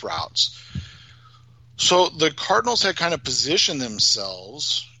underneath routes. So the Cardinals had kind of positioned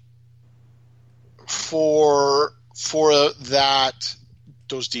themselves for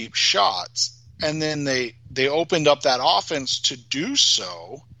those deep shots, and then they opened up that offense to do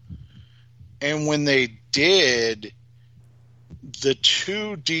so. And when they did, the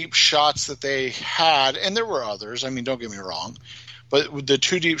two deep shots that they had, and there were others, I mean, don't get me wrong, but the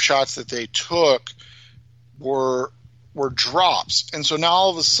two deep shots that they took were drops. And so now all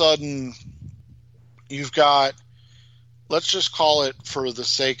of a sudden you've got, let's just call it, for the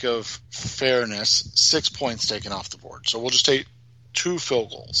sake of fairness, 6 points taken off the board. So we'll just take 2 field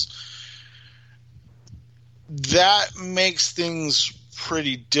goals. That makes things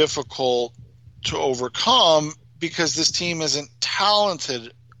pretty difficult to overcome because this team isn't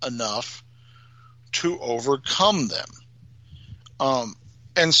talented enough to overcome them.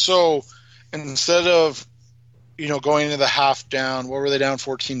 And so instead of, going into the half down, what were they down,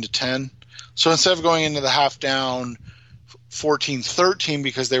 14-10? So instead of going into the half down 14-13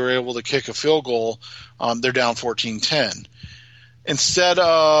 because they were able to kick a field goal, they're down 14-10. Instead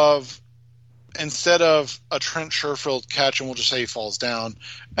of a Trent Sherfield catch, and we'll just say he falls down,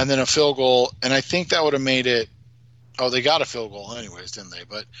 and then a field goal, and I think that would have made it – they got a field goal anyways, didn't they?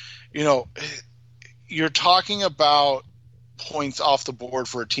 But, you're talking about points off the board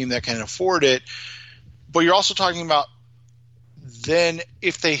for a team that can afford it, but you're also talking about then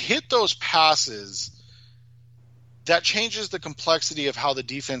if they hit those passes, that changes the complexity of how the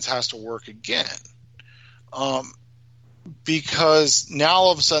defense has to work again. Because now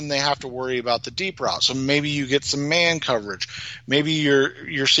all of a sudden they have to worry about the deep route. So maybe you get some man coverage. Maybe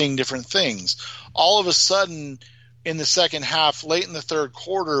you're seeing different things. All of a sudden in the second half, late in the third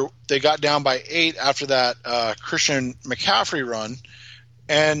quarter, they got down by 8 after that Christian McCaffrey run.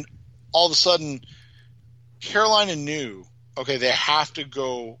 And all of a sudden Carolina knew, okay, they have to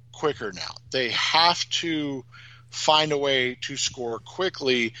go quicker now. They have to find a way to score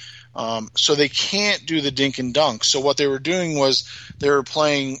quickly. So they can't do the dink and dunk. So what they were doing was they were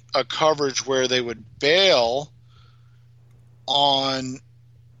playing a coverage where they would bail on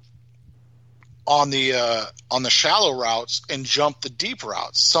the shallow routes and jump the deep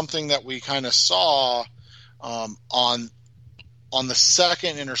routes, something that we kind of saw on the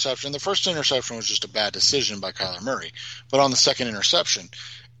second interception. The first interception was just a bad decision by Kyler Murray, but on the second interception.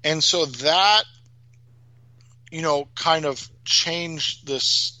 And so that, kind of changed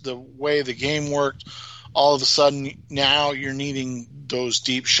the way the game worked. All of a sudden, now you're needing those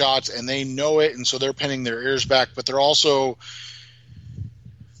deep shots, and they know it, and so they're pinning their ears back, but they're also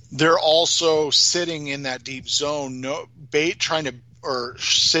sitting in that deep zone,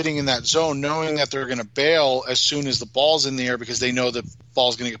 sitting in that zone, knowing that they're going to bail as soon as the ball's in the air because they know the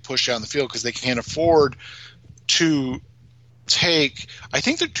ball's going to get pushed down the field because they can't afford to take. I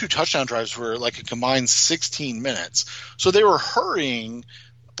think their 2 touchdown drives were like a combined 16 minutes. So they were hurrying,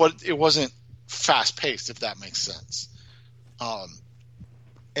 but it wasn't fast paced, if that makes sense.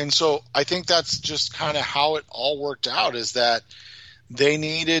 And so I think that's just kind of how it all worked out, is that they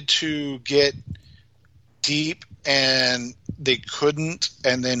needed to get deep and they couldn't.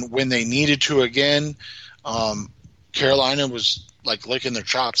 And then when they needed to again, Carolina was like licking their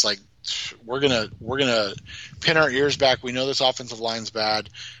chops, like, we're gonna pin our ears back. We know this offensive line's bad,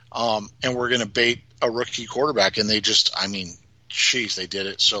 and we're gonna bait a rookie quarterback. And they just, they did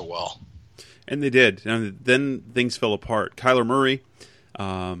it so well. And they did. And then things fell apart. Kyler Murray,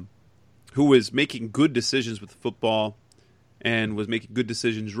 who was making good decisions with the football and was making good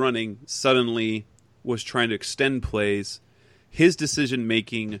decisions running, suddenly was trying to extend plays. His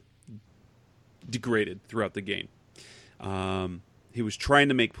decision-making degraded throughout the game. He was trying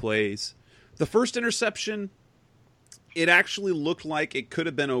to make plays. The first interception, it actually looked like it could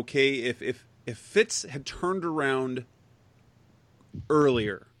have been okay if Fitz had turned around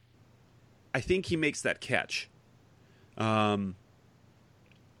earlier. I think he makes that catch. The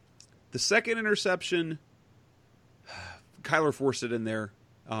second interception, Kyler forced it in there.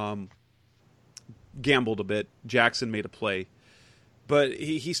 Gambled a bit. Jackson made a play. But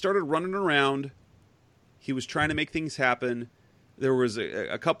he started running around. He was trying to make things happen. There was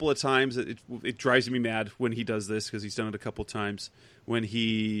a couple of times, it drives me mad when he does this, because he's done it a couple of times, when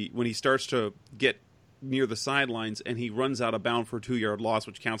he starts to get near the sidelines and he runs out of bounds for a 2-yard loss,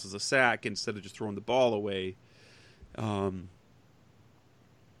 which counts as a sack instead of just throwing the ball away.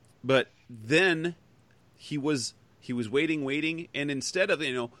 But then he was waiting, and instead of,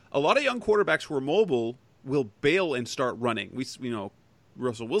 a lot of young quarterbacks who are mobile will bail and start running.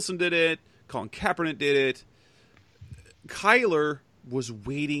 Russell Wilson did it, Colin Kaepernick did it. Kyler was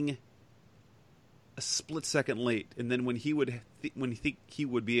waiting a split second late, and then when he think he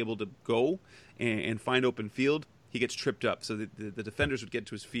would be able to go and find open field, he gets tripped up. So the defenders would get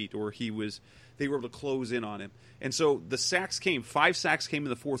to his feet, or they were able to close in on him. And so the sacks came. 5 sacks came in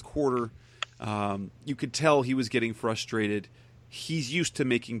the fourth quarter. You could tell he was getting frustrated. He's used to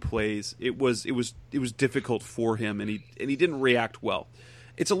making plays. It was difficult for him, and he didn't react well.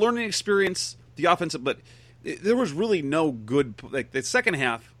 It's a learning experience. The offensive, but there was really no good. Like the second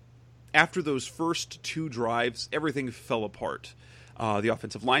half, after those first 2 drives, everything fell apart. The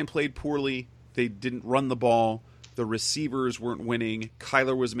offensive line played poorly. They didn't run the ball. The receivers weren't winning.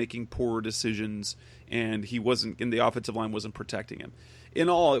 Kyler was making poor decisions, and the offensive line wasn't protecting him. In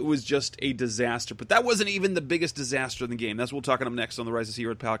all, it was just a disaster. But that wasn't even the biggest disaster in the game. That's what we'll talk about next on the Rise of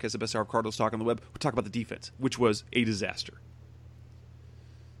Seattle podcast, the best hour of Cardinals talk on the web. We'll talk about the defense, which was a disaster.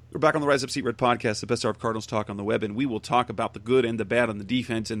 We're back on the Rise Up Seat Red podcast, the best hour of Cardinals talk on the web, and we will talk about the good and the bad on the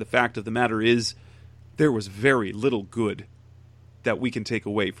defense. And the fact of the matter is, there was very little good that we can take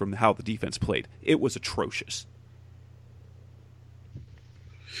away from how the defense played. It was atrocious.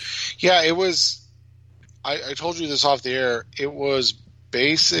 Yeah, it was. I told you this off the air. It was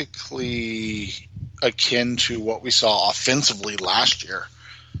basically akin to what we saw offensively last year.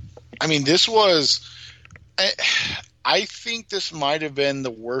 This was. I think this might have been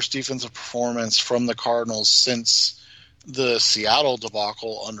the worst defensive performance from the Cardinals since the Seattle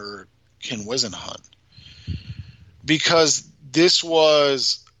debacle under Ken Whisenhunt. Because this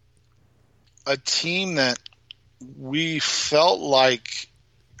was a team that we felt like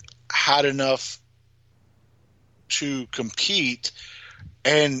had enough to compete,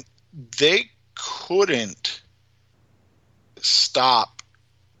 and they couldn't stop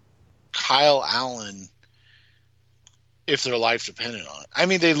Kyle Allen if their life depended on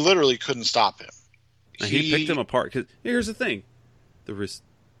it. They literally couldn't stop him. He picked him apart. Because here's the thing.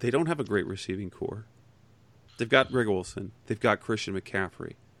 They don't have a great receiving core. They've got Greg Olsen. They've got Christian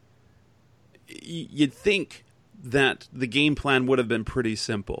McCaffrey. You'd think that the game plan would have been pretty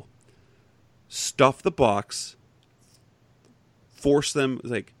simple. Stuff the box, force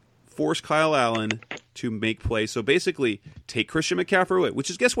Kyle Allen to make plays. So basically, take Christian McCaffrey away, which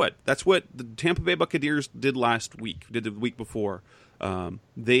is, guess what? That's what the Tampa Bay Buccaneers did did the week before.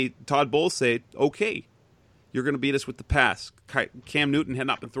 Todd Bowles said, okay, you're going to beat us with the pass. Cam Newton had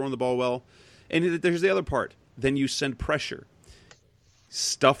not been throwing the ball well. And there's the other part. Then you send pressure.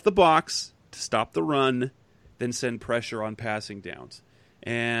 Stuff the box to stop the run, then send pressure on passing downs.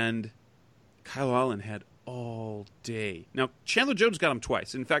 And Kyle Allen had all day. Now, Chandler Jones got him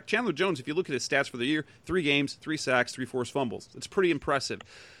twice. In fact, Chandler Jones, if you look at his stats for the year, 3 games, 3 sacks, 3 forced fumbles. It's pretty impressive.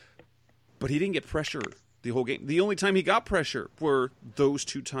 But he didn't get pressure the whole game. The only time he got pressure were those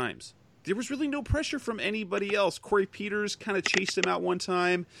 2 times. There was really no pressure from anybody else. Corey Peters kind of chased him out one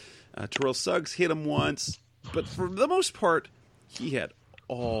time. Terrell Suggs hit him once. But for the most part, he had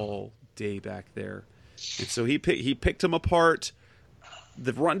all day back there. And so he picked him apart.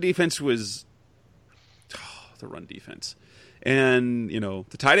 The run defense was... the run defense. And,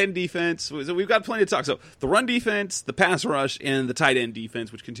 the tight end defense. We've got plenty to talk. So the run defense, the pass rush, and the tight end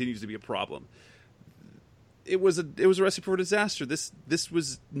defense, which continues to be a problem. It was a recipe for disaster. This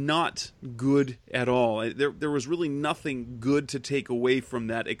was not good at all. There was really nothing good to take away from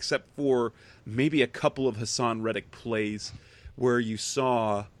that except for maybe a couple of Hassan Reddick plays where you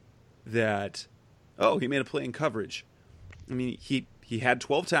saw that, he made a play in coverage. I mean, he had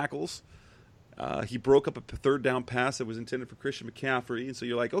 12 tackles. He broke up a 3rd down pass that was intended for Christian McCaffrey, and so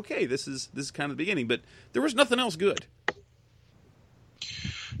you're like, okay, this is kind of the beginning. But there was nothing else good.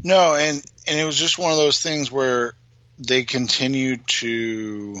 No, and it was just one of those things where they continued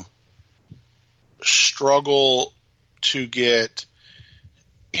to struggle to get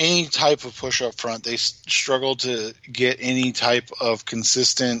any type of push up front. They struggled to get any type of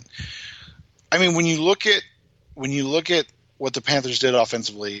consistent. I mean, when you look at what the Panthers did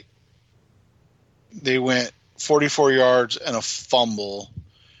offensively, they went 44 yards and a fumble,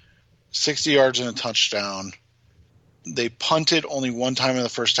 60 yards and a touchdown. They punted only one time in the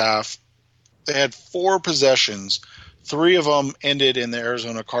first half. They had 4 possessions. 3 of them ended in the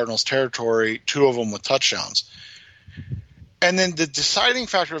Arizona Cardinals territory, 2 of them with touchdowns. And then the deciding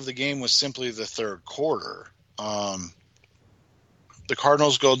factor of the game was simply the third quarter. The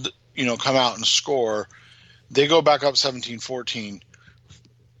Cardinals come out and score. They go back up 17-14.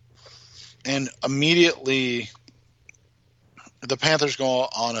 And immediately the Panthers go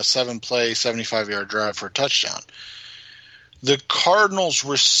on a 7-play, 75-yard drive for a touchdown. The Cardinals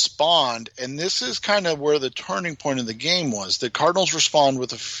respond, and this is kind of where the turning point of the game was. The Cardinals respond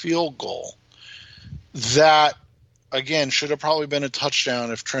with a field goal that, again, should have probably been a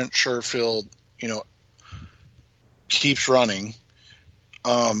touchdown if Trent Sherfield, keeps running,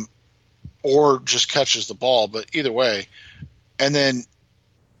 or just catches the ball. But either way, and then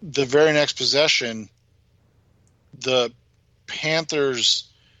the very next possession, the Panthers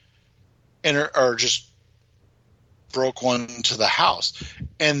are just broke one to the house.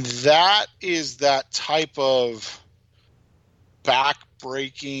 And that is that type of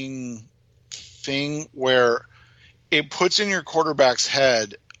back-breaking thing where it puts in your quarterback's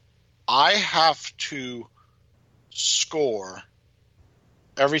head, I have to score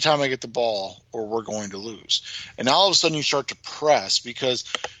every time I get the ball or we're going to lose. And now all of a sudden you start to press because,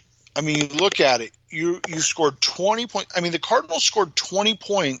 you look at it, you scored 20 points. The Cardinals scored 20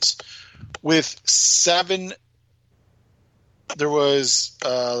 points with 7. There was,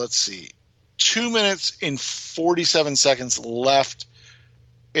 2 minutes and 47 seconds left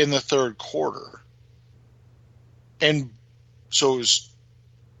in the third quarter. And so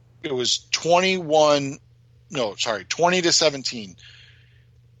it was 20-17.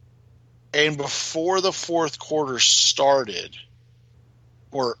 And before the fourth quarter started,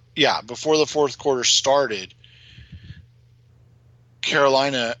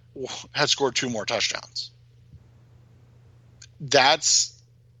 Carolina had scored 2 more touchdowns. That's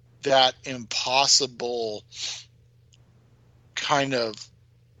that impossible kind of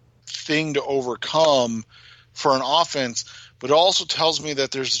thing to overcome for an offense, but it also tells me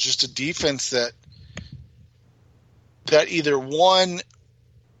that there's just a defense that either one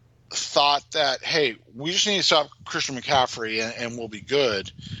thought that, hey, we just need to stop Christian McCaffrey and we'll be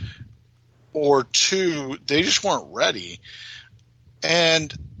good, or 2, they just weren't ready.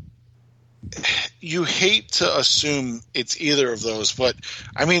 And you hate to assume it's either of those, but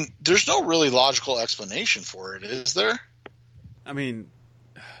there's no really logical explanation for it, is there? The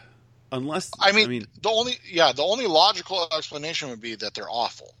only logical explanation would be that they're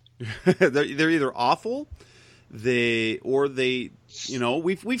awful. They're either awful, We've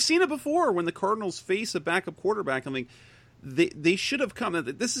seen it before when the Cardinals face a backup quarterback. I mean, they should have come.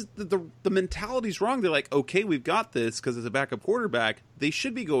 This is the mentality's wrong. They're like, okay, we've got this because it's a backup quarterback. They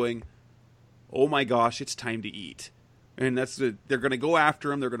should be going, oh my gosh, it's time to eat. And they're going to go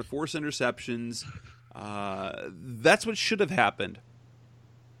after him. They're going to force interceptions. That's what should have happened.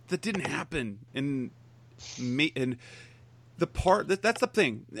 That didn't happen. And the part that's the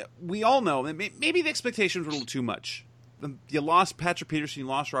thing. We all know that maybe the expectations were a little too much. You lost Patrick Peterson, you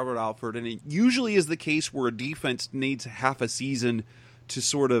lost Robert Alford, and it usually is the case where a defense needs half a season to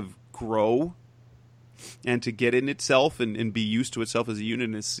sort of grow and to get in itself and be used to itself as a unit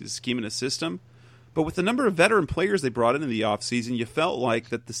and a scheme and a system. But with the number of veteran players they brought in the offseason, you felt like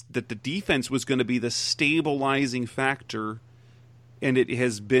that the defense was going to be the stabilizing factor, and it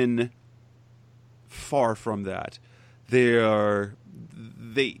has been far from that. Before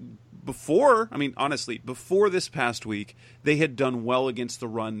this past week, they had done well against the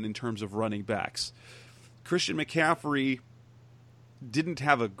run in terms of running backs. Christian McCaffrey didn't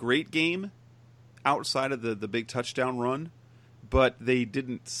have a great game outside of the big touchdown run, but they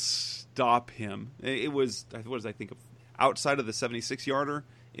didn't stop him. It was outside of the 76-yarder,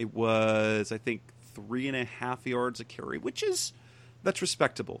 it was, I think, 3.5 yards a carry, that's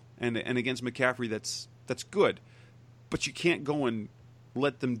respectable. And against McCaffrey, that's good. But you can't go and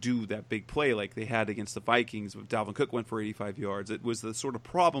let them do that big play like they had against the Vikings. Dalvin Cook went for 85 yards. It was the sort of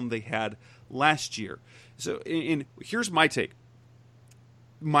problem they had last year. So here's my take.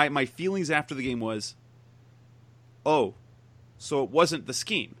 My feelings after the game was, so it wasn't the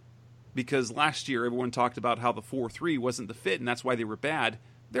scheme. Because last year everyone talked about how the 4-3 wasn't the fit, and that's why they were bad.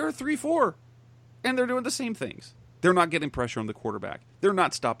 They're 3-4, and they're doing the same things. They're not getting pressure on the quarterback. They're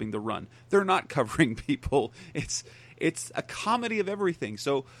not stopping the run. They're not covering people. It's a comedy of everything.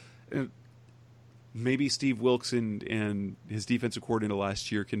 So maybe Steve Wilkes and his defensive coordinator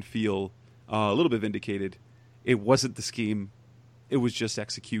last year can feel a little bit vindicated. It wasn't the scheme. It was just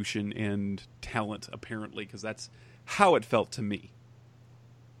execution and talent, apparently, because that's how it felt to me.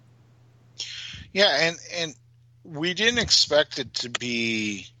 Yeah, and we didn't expect it to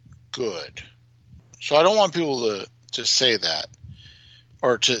be good. So I don't want people to say that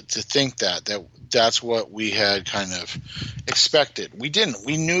or to think that's what we had kind of expected. We didn't.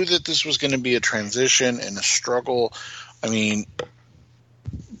 We knew that this was going to be a transition and a struggle. I mean,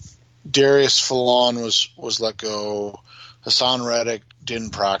 Darius Fallon was let go. Hassan Reddick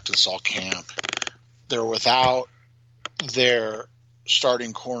didn't practice all camp. They're without their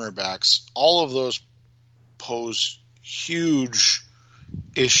starting cornerbacks. All of those pose huge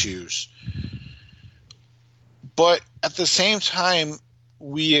issues. But at the same time,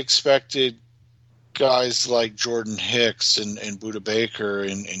 we expected guys like Jordan Hicks and Budda Baker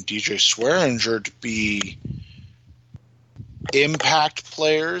and DJ Swearinger to be impact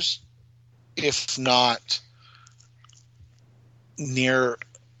players, if not near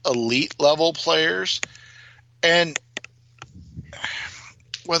elite level players. And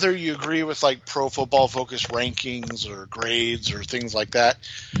whether you agree with like Pro Football Focus rankings or grades or things like that,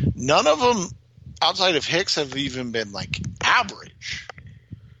 none of them outside of Hicks have even been like average.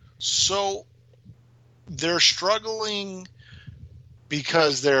 So they're struggling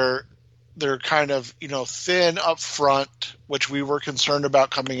because they're kind of, thin up front, which we were concerned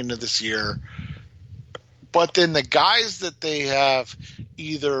about coming into this year. But then the guys that they have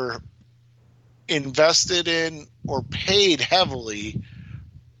either invested in or paid heavily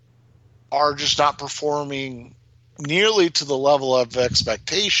are just not performing nearly to the level of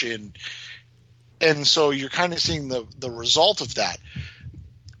expectation. And so you're kind of seeing the result of that.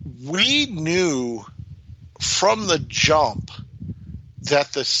 We knew from the jump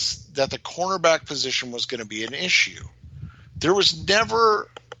that the cornerback position was going to be an issue. There was never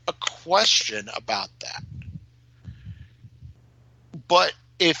a question about that. But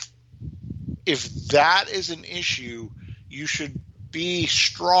if that is an issue, you should be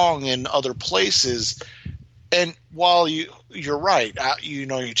strong in other places. And while you're right,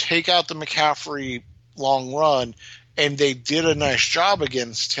 you take out the McCaffrey long run, and they did a nice job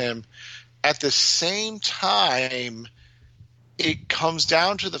against him. At the same time, it comes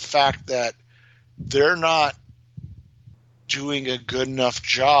down to the fact that they're not doing a good enough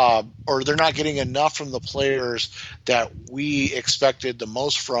job, or they're not getting enough from the players that we expected the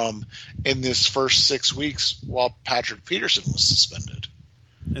most from in this first 6 weeks while Patrick Peterson was suspended.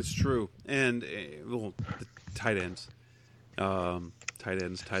 It's true. And the tight ends.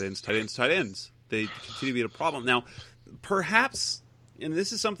 They continue to be a problem. Now, perhaps, and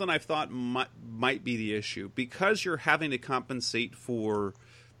this is something I've thought might be the issue, because you're having to compensate for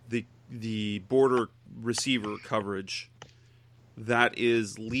the border receiver coverage that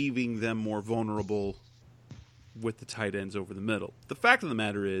is leaving them more vulnerable with the tight ends over the middle. The fact of the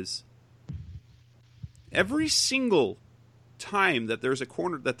matter is, every single time that there's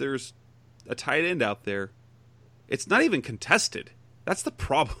a tight end out there, it's not even contested. That's the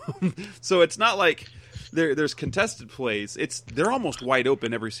problem. So it's not like there's contested plays. They're almost wide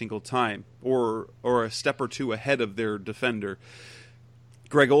open every single time, or a step or two ahead of their defender.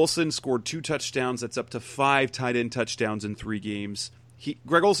 Greg Olsen scored 2 touchdowns. That's up to 5 tight end touchdowns in 3 games.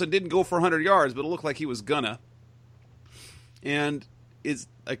 Greg Olsen didn't go for 100 yards, but it looked like he was gonna. And is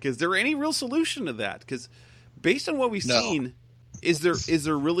there any real solution to that? Because based on what we've seen, is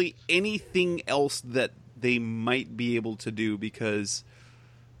there really anything else that they might be able to do? Because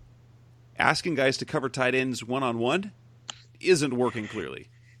asking guys to cover tight ends one-on-one isn't working clearly.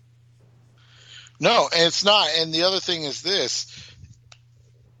 No, and it's not. And the other thing is this.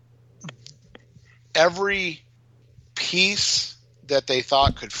 Every piece that they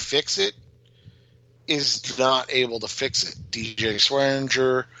thought could fix it is not able to fix it. DJ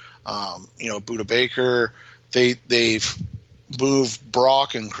Swearinger, Budda Baker, they've moved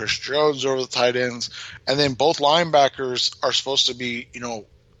Brock and Chris Jones over the tight ends, and then both linebackers are supposed to be,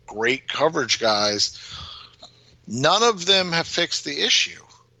 great coverage guys. None of them have fixed the issue.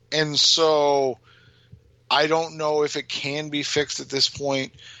 And so I don't know if it can be fixed at this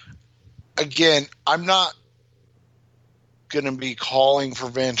point. Again, I'm not going to be calling for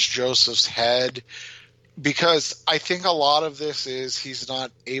Vance Joseph's head, because I think a lot of this is he's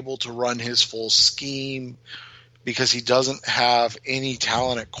not able to run his full scheme because he doesn't have any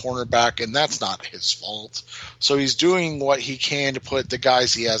talent at cornerback, and that's not his fault. So he's doing what he can to put the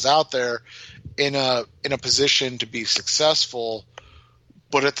guys he has out there in a position to be successful.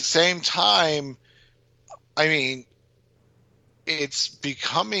 But at the same time, I mean, it's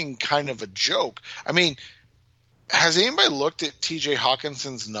becoming kind of a joke. I mean, has anybody looked at TJ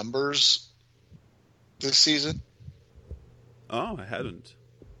Hawkinson's numbers this season? Oh, I hadn't.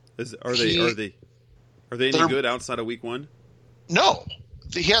 Are they any good outside of week 1? No,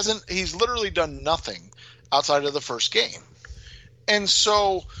 he hasn't. He's literally done nothing outside of the first game. And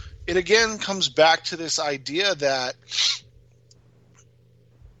so it again comes back to this idea that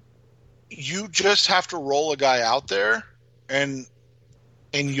you just have to roll a guy out there and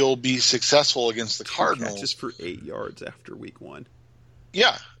you'll be successful against the Cardinals. Catches for 8 yards after week 1.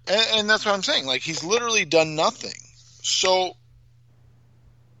 Yeah, and that's what I'm saying. Like, he's literally done nothing. So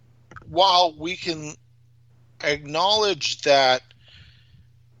while we can acknowledge that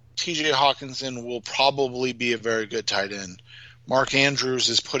TJ Hawkinson will probably be a very good tight end, Mark Andrews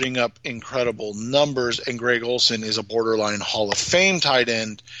is putting up incredible numbers, and Greg Olsen is a borderline Hall of Fame tight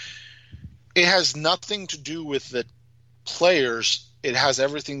end, it has nothing to do with the players. It has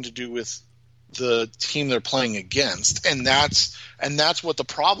everything to do with the team they're playing against, and that's what the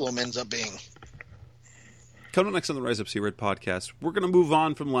problem ends up being. Coming up next on the Rise Up See Red podcast, we're going to move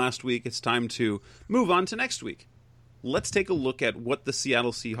on from last week. It's time to move on to next week. Let's take a look at what the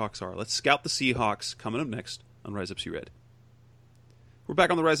Seattle Seahawks are. Let's scout the Seahawks coming up next on Rise Up See Red. We're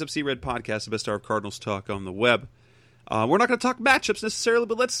back on the Rise Up See Red podcast, the best hour of Cardinals talk on the web. We're not going to talk matchups necessarily,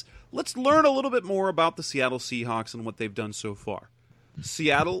 but let's learn a little bit more about the Seattle Seahawks and what they've done so far.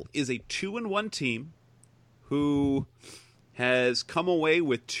 Seattle is a 2-1 team who has come away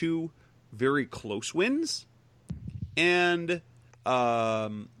with 2 very close wins and a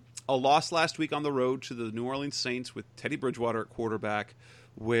loss last week on the road to the New Orleans Saints with Teddy Bridgewater at quarterback,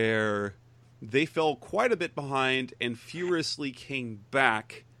 where they fell quite a bit behind and furiously came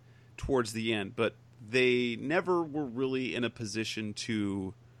back towards the end, but they never were really in a position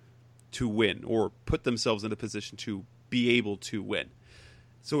to win or put themselves in a position to be able to win.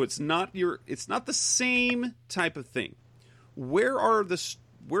 So it's not the same type of thing. Where are the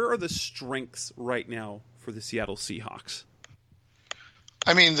strengths right now for the Seattle Seahawks?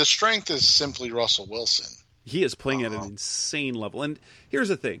 I mean, the strength is simply Russell Wilson. He is playing at an insane level. And here's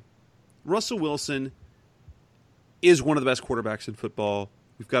the thing. Russell Wilson is one of the best quarterbacks in football.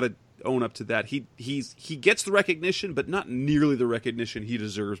 We've got to own up to that. He gets the recognition, but not nearly the recognition he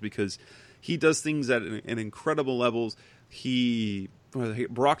deserves, because he does things at an incredible levels.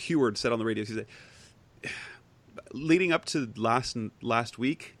 Brock Heward said on the radio, he said, leading up to last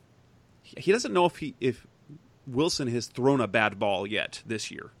week, he doesn't know if Wilson has thrown a bad ball yet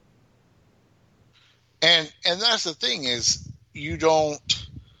this year. And that's the thing is,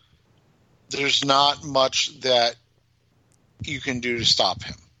 there's not much that you can do to stop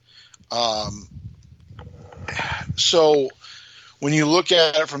him. So when you look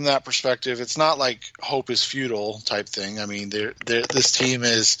at it from that perspective, it's not like hope is futile type thing. I mean, this team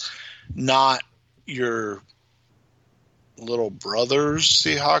is not your little brothers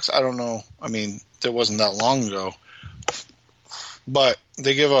Seahawks. I don't know. I mean, that wasn't that long ago. But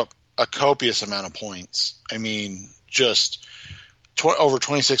they give up a copious amount of points. I mean, just over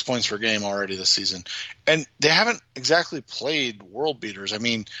 26 points per game already this season. And they haven't exactly played world beaters. I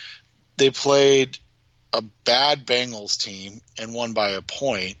mean, they played a bad Bengals team and won by a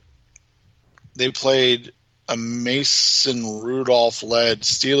point. They played a Mason Rudolph-led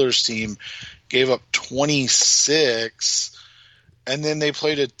Steelers team, gave up 26, and then they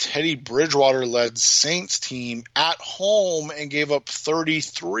played a Teddy Bridgewater-led Saints team at home and gave up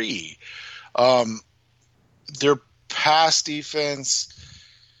 33. Their pass defense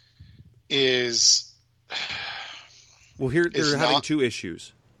is... Well, here they're having two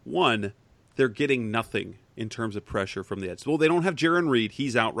issues. One, they're getting nothing in terms of pressure from the edge. Well, they don't have Jaron Reed.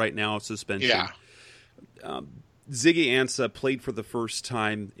 He's out right now, suspension. Yeah. Ziggy Ansah played for the first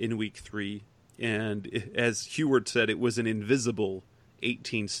time in Week 3, and as Heward said, it was an invisible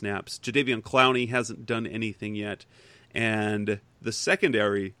 18 snaps. Jadeveon Clowney hasn't done anything yet, and the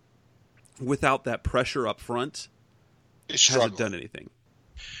secondary, without that pressure up front, hasn't done anything.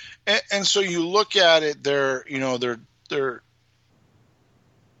 And so you look at it, they're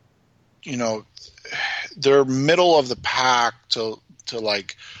middle of the pack to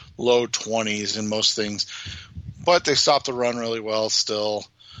like low 20s in most things, but they stop the run really well still.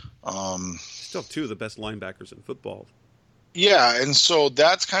 Still two of the best linebackers in football. Yeah, and so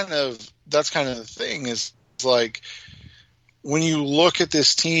that's kind of the thing is like when you look at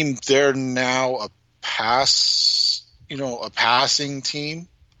this team, they're now a passing team.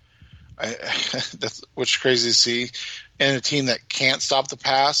 Which is crazy to see, and a team that can't stop the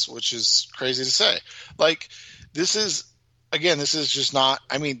pass, which is crazy to say. Like this is just not.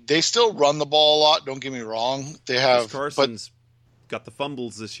 I mean, they still run the ball a lot. Don't get me wrong. They have Carson's got the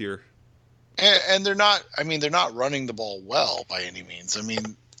fumbles this year, and they're not. I mean, they're not running the ball well by any means. I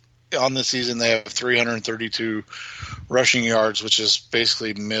mean, on the season they have 332 rushing yards, which is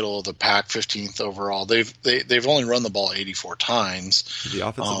basically middle of the pack, 15th overall. They've only run the ball 84 times. The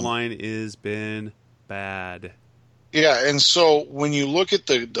offensive line has been bad. Yeah, and so when you look at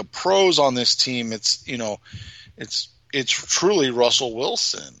the pros on this team, it's truly Russell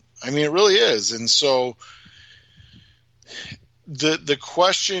Wilson. I mean, it really is. And so the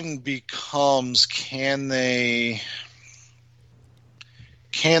question becomes, can they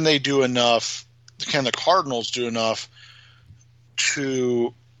do enough? Can the Cardinals do enough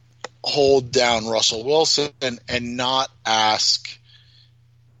to hold down Russell Wilson and not ask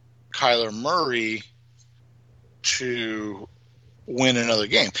Kyler Murray to win another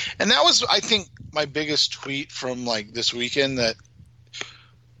game? And that was, I think, my biggest tweet from like this weekend that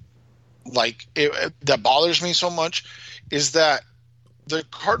bothers me so much is that the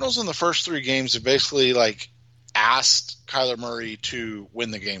Cardinals in the first 3 games have basically like asked Kyler Murray to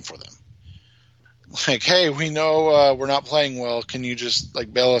win the game for them. Like, hey, we know we're not playing well. Can you just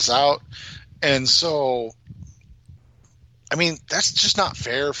like bail us out? And so, I mean, that's just not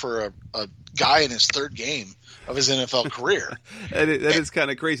fair for a guy in his 3rd game of his NFL career. That is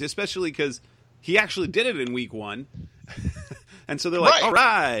kind of crazy, especially because he actually did it in Week 1. And so they're like, all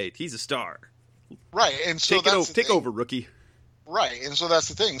right, he's a star. Right. And so take over, rookie. Right. And so that's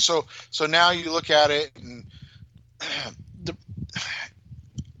the thing. So now you look at it and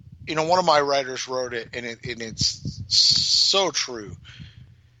one of my writers wrote it, and it's so true.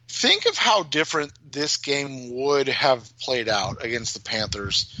 Think of how different this game would have played out against the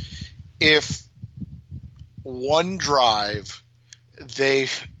Panthers if one drive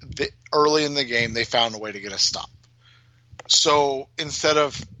early in the game they found a way to get a stop. So instead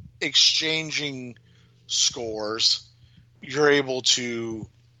of exchanging scores, you're able to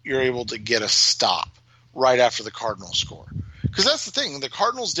get a stop right after the Cardinals score. Because that's the thing. The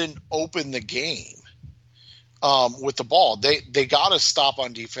Cardinals didn't open the game with the ball. They got a stop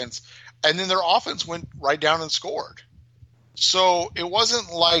on defense, and then their offense went right down and scored. So it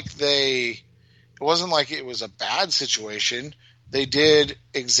wasn't like it was a bad situation. They did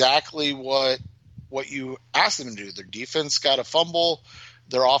exactly what you asked them to do. Their defense got a fumble.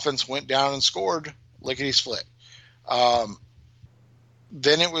 Their offense went down and scored lickety-split.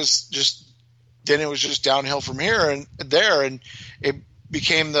 Then it was just downhill from here and there, and it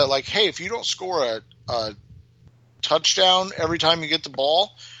became the like, hey, if you don't score a touchdown every time you get the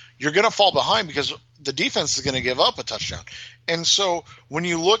ball, you're going to fall behind because the defense is going to give up a touchdown. And so when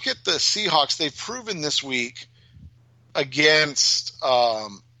you look at the Seahawks, they've proven this week against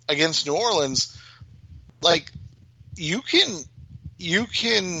New Orleans, like you can you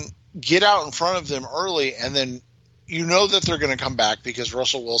can get out in front of them early, and then you know that they're going to come back because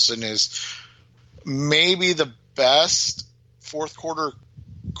Russell Wilson is maybe the best fourth quarter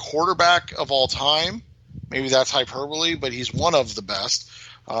quarterback of all time. Maybe that's hyperbole, but he's one of the best.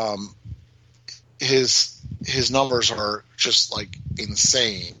 His numbers are just like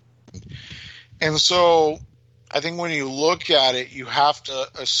insane. And so I think when you look at it, you have to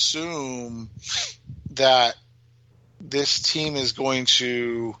assume that this team is going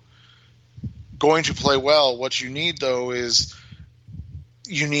to play well. What you need, though, is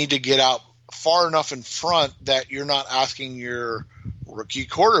you need to get out far enough in front that you're not asking your rookie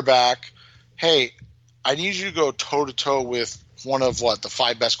quarterback, hey, I need you to go toe-to-toe with one of, the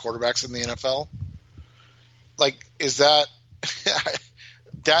 5 best quarterbacks in the NFL? Like, is that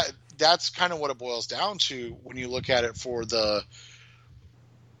that's kind of what it boils down to when you look at it for the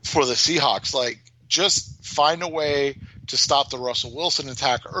Seahawks. Like, just find a way to stop the Russell Wilson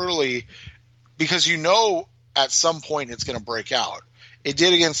attack early, because you know at some point it's going to break out. It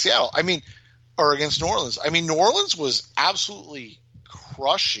did against Seattle. Or against New Orleans. New Orleans was absolutely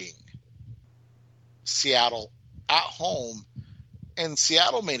crushing Seattle at home, and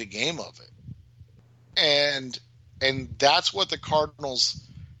Seattle made a game of it. And that's what the Cardinals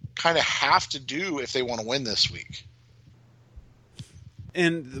kind of have to do if they want to win this week.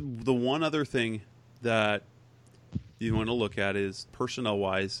 And the one other thing that you want to look at is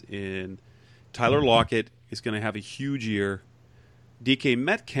personnel-wise. In Tyler Lockett is going to have a huge year. DK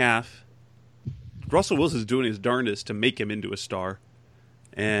Metcalf, Russell Wilson is doing his darndest to make him into a star.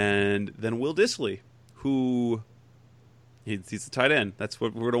 And then Will Dissly, who he's the tight end. That's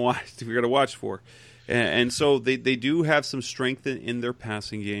what we're going to watch for. And so they do have some strength in their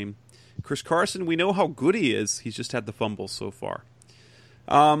passing game. Chris Carson, we know how good he is. He's just had the fumbles so far.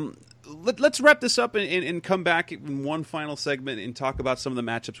 Let's wrap this up and come back in one final segment and talk about some of the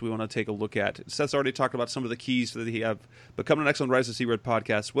matchups we want to take a look at. Seth's already talked about some of the keys that he have. But coming next on Rise Up C-Red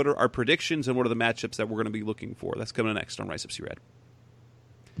podcast, what are our predictions and what are the matchups that we're going to be looking for? That's coming next on Rise Up C-Red.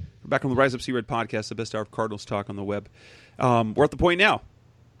 We're back on the Rise Up C-Red podcast, the best hour of Cardinals talk on the web. We're at the point now.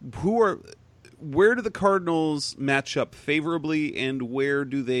 Where do the Cardinals match up favorably, and where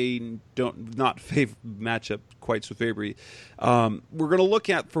do they not match up quite so favorably? We're going to look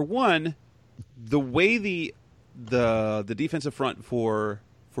at, for one, the way the defensive front for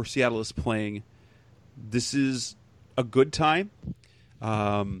Seattle is playing. This is a good time.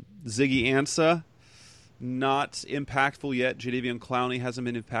 Ziggy Ansah, not impactful yet. Jadeveon Clowney hasn't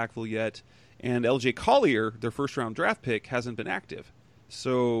been impactful yet. And LJ Collier, their first-round draft pick, hasn't been active.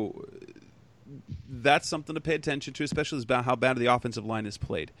 So that's something to pay attention to, especially about how bad the offensive line is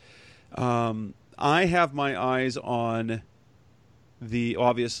played. I have my eyes on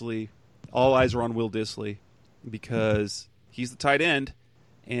obviously, all eyes are on Will Dissly because he's the tight end,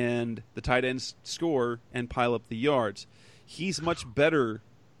 and the tight ends score and pile up the yards. He's much better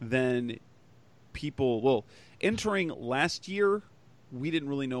than people. Well, entering last year, we didn't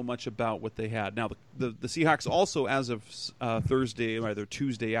really know much about what they had. Now, the Seahawks also, as of Thursday, or either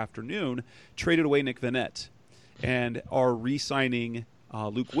Tuesday afternoon, traded away Nick Vannett and are re-signing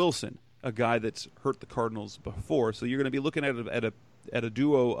Luke Wilson, a guy that's hurt the Cardinals before. So you're going to be looking at a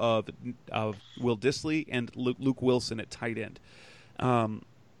duo of Will Dissly and Luke Wilson at tight end.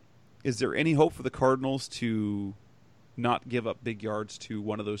 Is there any hope for the Cardinals to not give up big yards to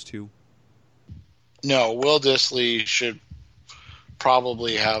one of those two? No, Will Dissly should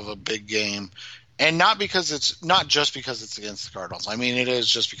probably have a big game, and not just because it's against the Cardinals. It is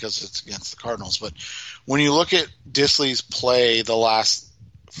just because it's against the Cardinals, but when you look at Dissly's play the last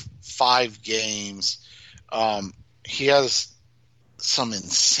 5 games, he has some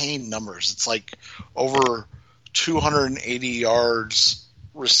insane numbers. It's like over 280 yards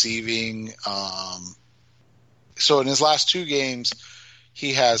receiving. So in his last 2 games,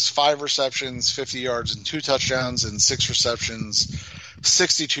 he has 5 receptions, 50 yards, and 2 touchdowns, and 6 receptions,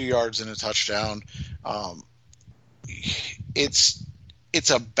 62 yards, and a touchdown. It's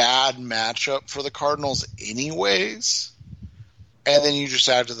a bad matchup for the Cardinals anyways. And then you just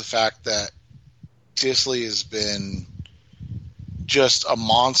add to the fact that Dissly has been just a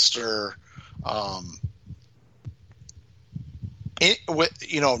monster, not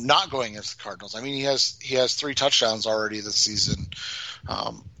going against the Cardinals. He has 3 touchdowns already this season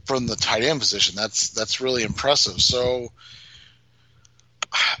from the tight end position. That's really impressive. So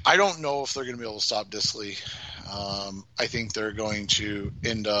I don't know if they're going to be able to stop Dissly. I think they're going to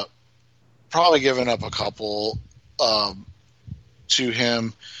end up probably giving up a couple to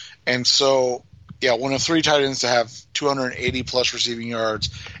him. And so, one of 3 tight ends to have 280 plus receiving yards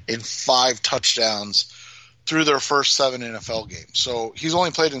and 5 touchdowns, through their first 7 NFL games. So he's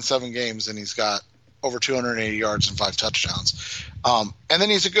only played in 7 games, and he's got over 280 yards and 5 touchdowns. And then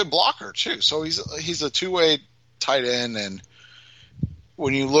he's a good blocker too. So he's a two-way tight end. And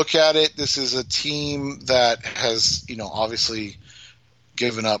when you look at it, this is a team that has, obviously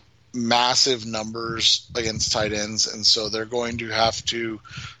given up massive numbers against tight ends. And so they're going to have to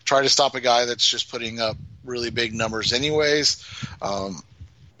try to stop a guy that's just putting up really big numbers anyways.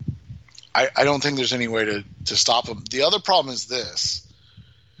 I don't think there's any way to stop him. The other problem is this.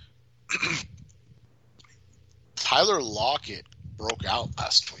 Tyler Lockett broke out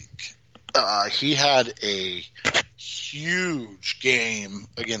last week. He had a huge game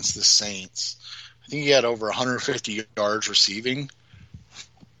against the Saints. I think he had over 150 yards receiving.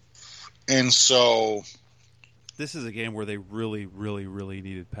 And so this is a game where they really, really, really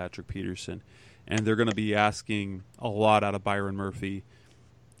needed Patrick Peterson. And they're going to be asking a lot out of Byron Murphy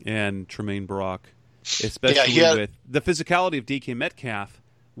and Tremaine Brock, especially with the physicality of DK Metcalf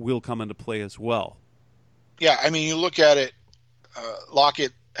will come into play as well. Yeah, I mean, you look at it,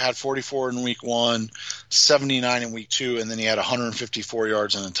 Lockett had 44 in week 1, 79 in week 2, and then he had 154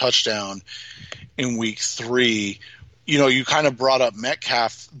 yards and a touchdown in week 3. You kind of brought up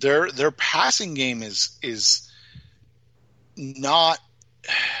Metcalf. Their passing game is not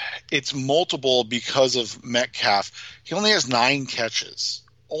 – it's multiple because of Metcalf. He only has 9 catches.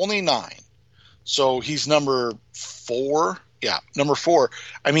 Only 9. So he's number 4. Yeah, number 4.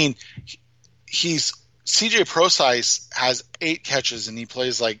 I mean, he's – CJ Prosise has 8 catches, and he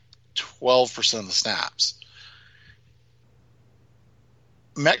plays like 12% of the snaps.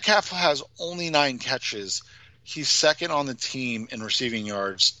 Metcalf has only 9 catches. He's second on the team in receiving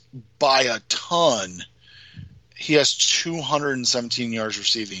yards by a ton. He has 217 yards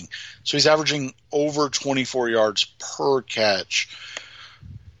receiving. So he's averaging over 24 yards per catch.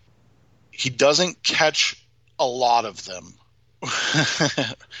 He doesn't catch a lot of them.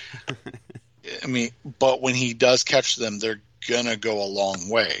 I mean, but when he does catch them, they're gonna go a long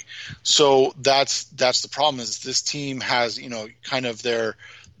way. So that's the problem. Is this team has kind of their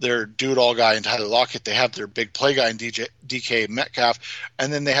do-it-all guy in Tyler Lockett. They have their big play guy in DK Metcalf,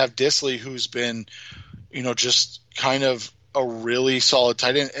 and then they have Disley, who's been just kind of a really solid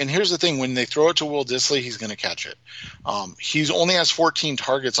tight end. And here's the thing: when they throw it to Will Disley, he's going to catch it. He's only has 14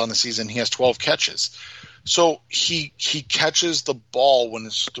 targets on the season. He has 12 catches. So he catches the ball when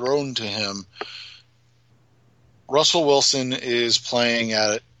it's thrown to him. Russell Wilson is playing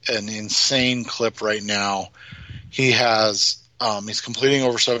at an insane clip right now. He has he's completing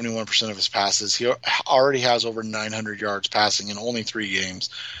over 71% of his passes. He already has over 900 yards passing in only 3 games.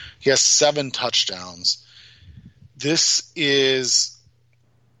 He has 7 touchdowns. This is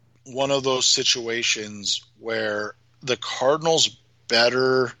one of those situations where the Cardinals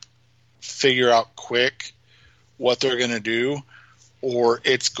better figure out quick what they're going to do, or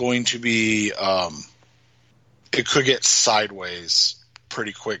it's going to be it could get sideways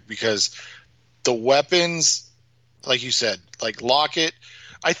pretty quick, because the weapons, like you said, like Lockett,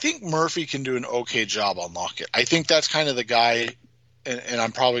 I think Murphy can do an okay job on Lockett. I think that's kind of the guy, and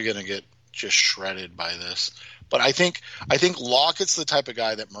I'm probably going to get just shredded by this, but I think Lockett's the type of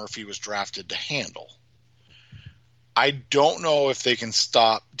guy that Murphy was drafted to handle. I don't know if they can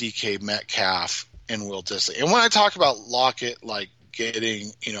stop DK Metcalf and Will Disley. And when I talk about Lockett, like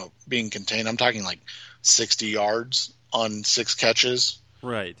getting, being contained, I'm talking like 60 yards on 6 catches.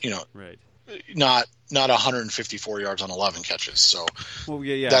 Right. Right. Not 154 yards on 11 catches. So, well,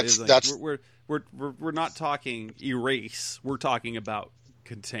 yeah. That's we're not talking erase. We're talking about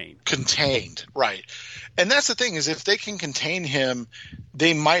contained, right. And that's the thing, is if they can contain him,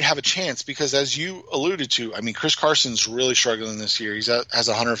 they might have a chance, because as you alluded to, I mean, Chris Carson's really struggling this year. Has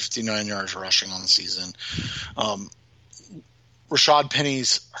 159 yards rushing on the season. Rashad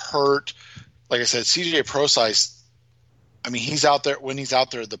Penny's hurt. Like I said, CJ Prosise, I mean, he's out there. When he's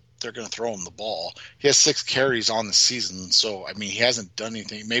out there, they're going to throw him the ball. He has 6 carries on the season, so I mean, he hasn't done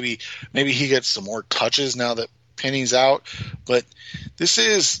anything. Maybe he gets some more touches now that Penny's out, but this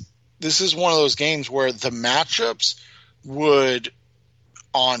is one of those games where the matchups would,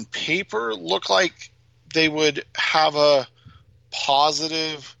 on paper, look like they would have a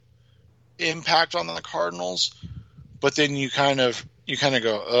positive impact on the Cardinals, but then you kind of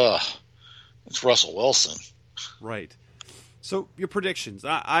go, ugh, it's Russell Wilson. Right. So your predictions.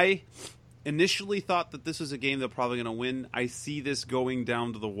 I initially thought that this was a game they're probably going to win. I see this going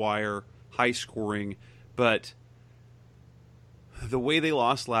down to the wire, high scoring, but the way they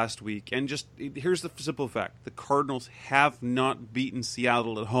lost last week, and just here's the simple fact: the Cardinals have not beaten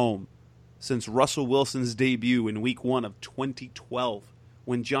Seattle at home since Russell Wilson's debut in Week 1 of 2012,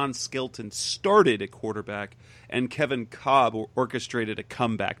 when John Skelton started at quarterback and Kevin Cobb orchestrated a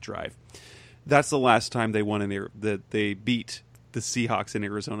comeback drive. That's the last time they won that they beat the Seahawks in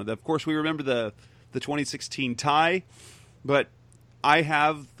Arizona. Of course, we remember the 2016 tie, but I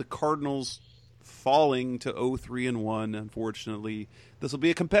have the Cardinals falling to 0-3-1, unfortunately. This will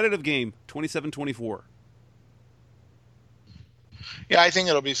be a competitive game, 27-24. Yeah, I think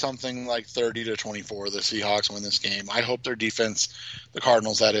it'll be something like 30-24. The Seahawks win this game. I hope their defense, the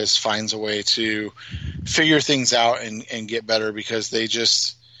Cardinals that is, finds a way to figure things out and get better, because they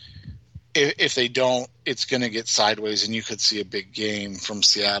just, if they don't, it's going to get sideways and you could see a big game from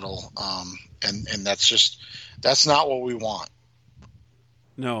Seattle. And that's not what we want.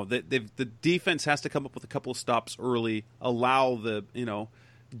 No, the defense has to come up with a couple of stops early,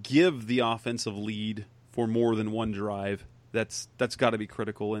 give the offensive lead for more than one drive. That's got to be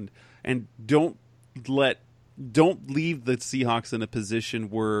critical, and don't leave the Seahawks in a position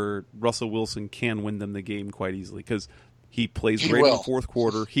where Russell Wilson can win them the game quite easily, because he plays great in the fourth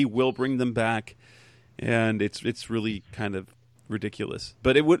quarter. He will bring them back, and it's really kind of ridiculous.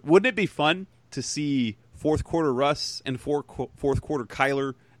 But wouldn't it be fun to see fourth quarter Russ and fourth quarter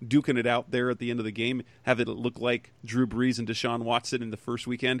Kyler duking it out there at the end of the game, have it look like Drew Brees and Deshaun Watson in the first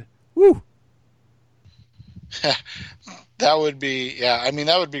weekend? Woo! That would be,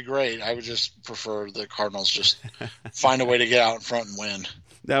 that would be great. I would just prefer the Cardinals just find a way to get out in front and win.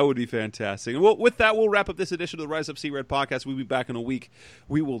 That would be fantastic. And with that, we'll wrap up this edition of the Rise Up Sea Red podcast. We'll be back in a week.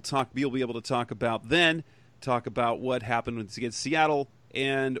 You'll be able to talk about what happened against Seattle,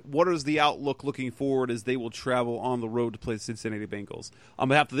 and what is the outlook looking forward as they will travel on the road to play the Cincinnati Bengals. On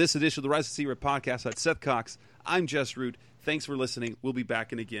behalf of this edition of the Rise Up Sea Red podcast, that's Seth Cox. I'm Jess Root. Thanks for listening. We'll be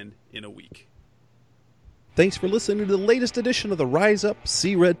back again in a week. Thanks for listening to the latest edition of the Rise Up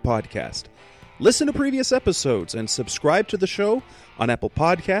Sea Red podcast. Listen to previous episodes and subscribe to the show on Apple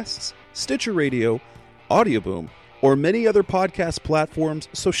Podcasts, Stitcher Radio, Audioboom, or many other podcast platforms,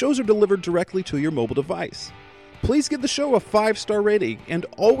 so shows are delivered directly to your mobile device. Please give the show a 5-star rating and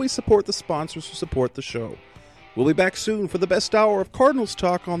always support the sponsors who support the show. We'll be back soon for the best hour of Cardinals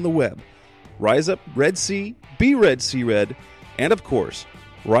talk on the web. Rise up, Red Sea, be Red Sea Red, and of course,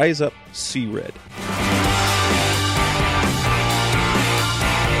 Rise Up Sea Red. Rise!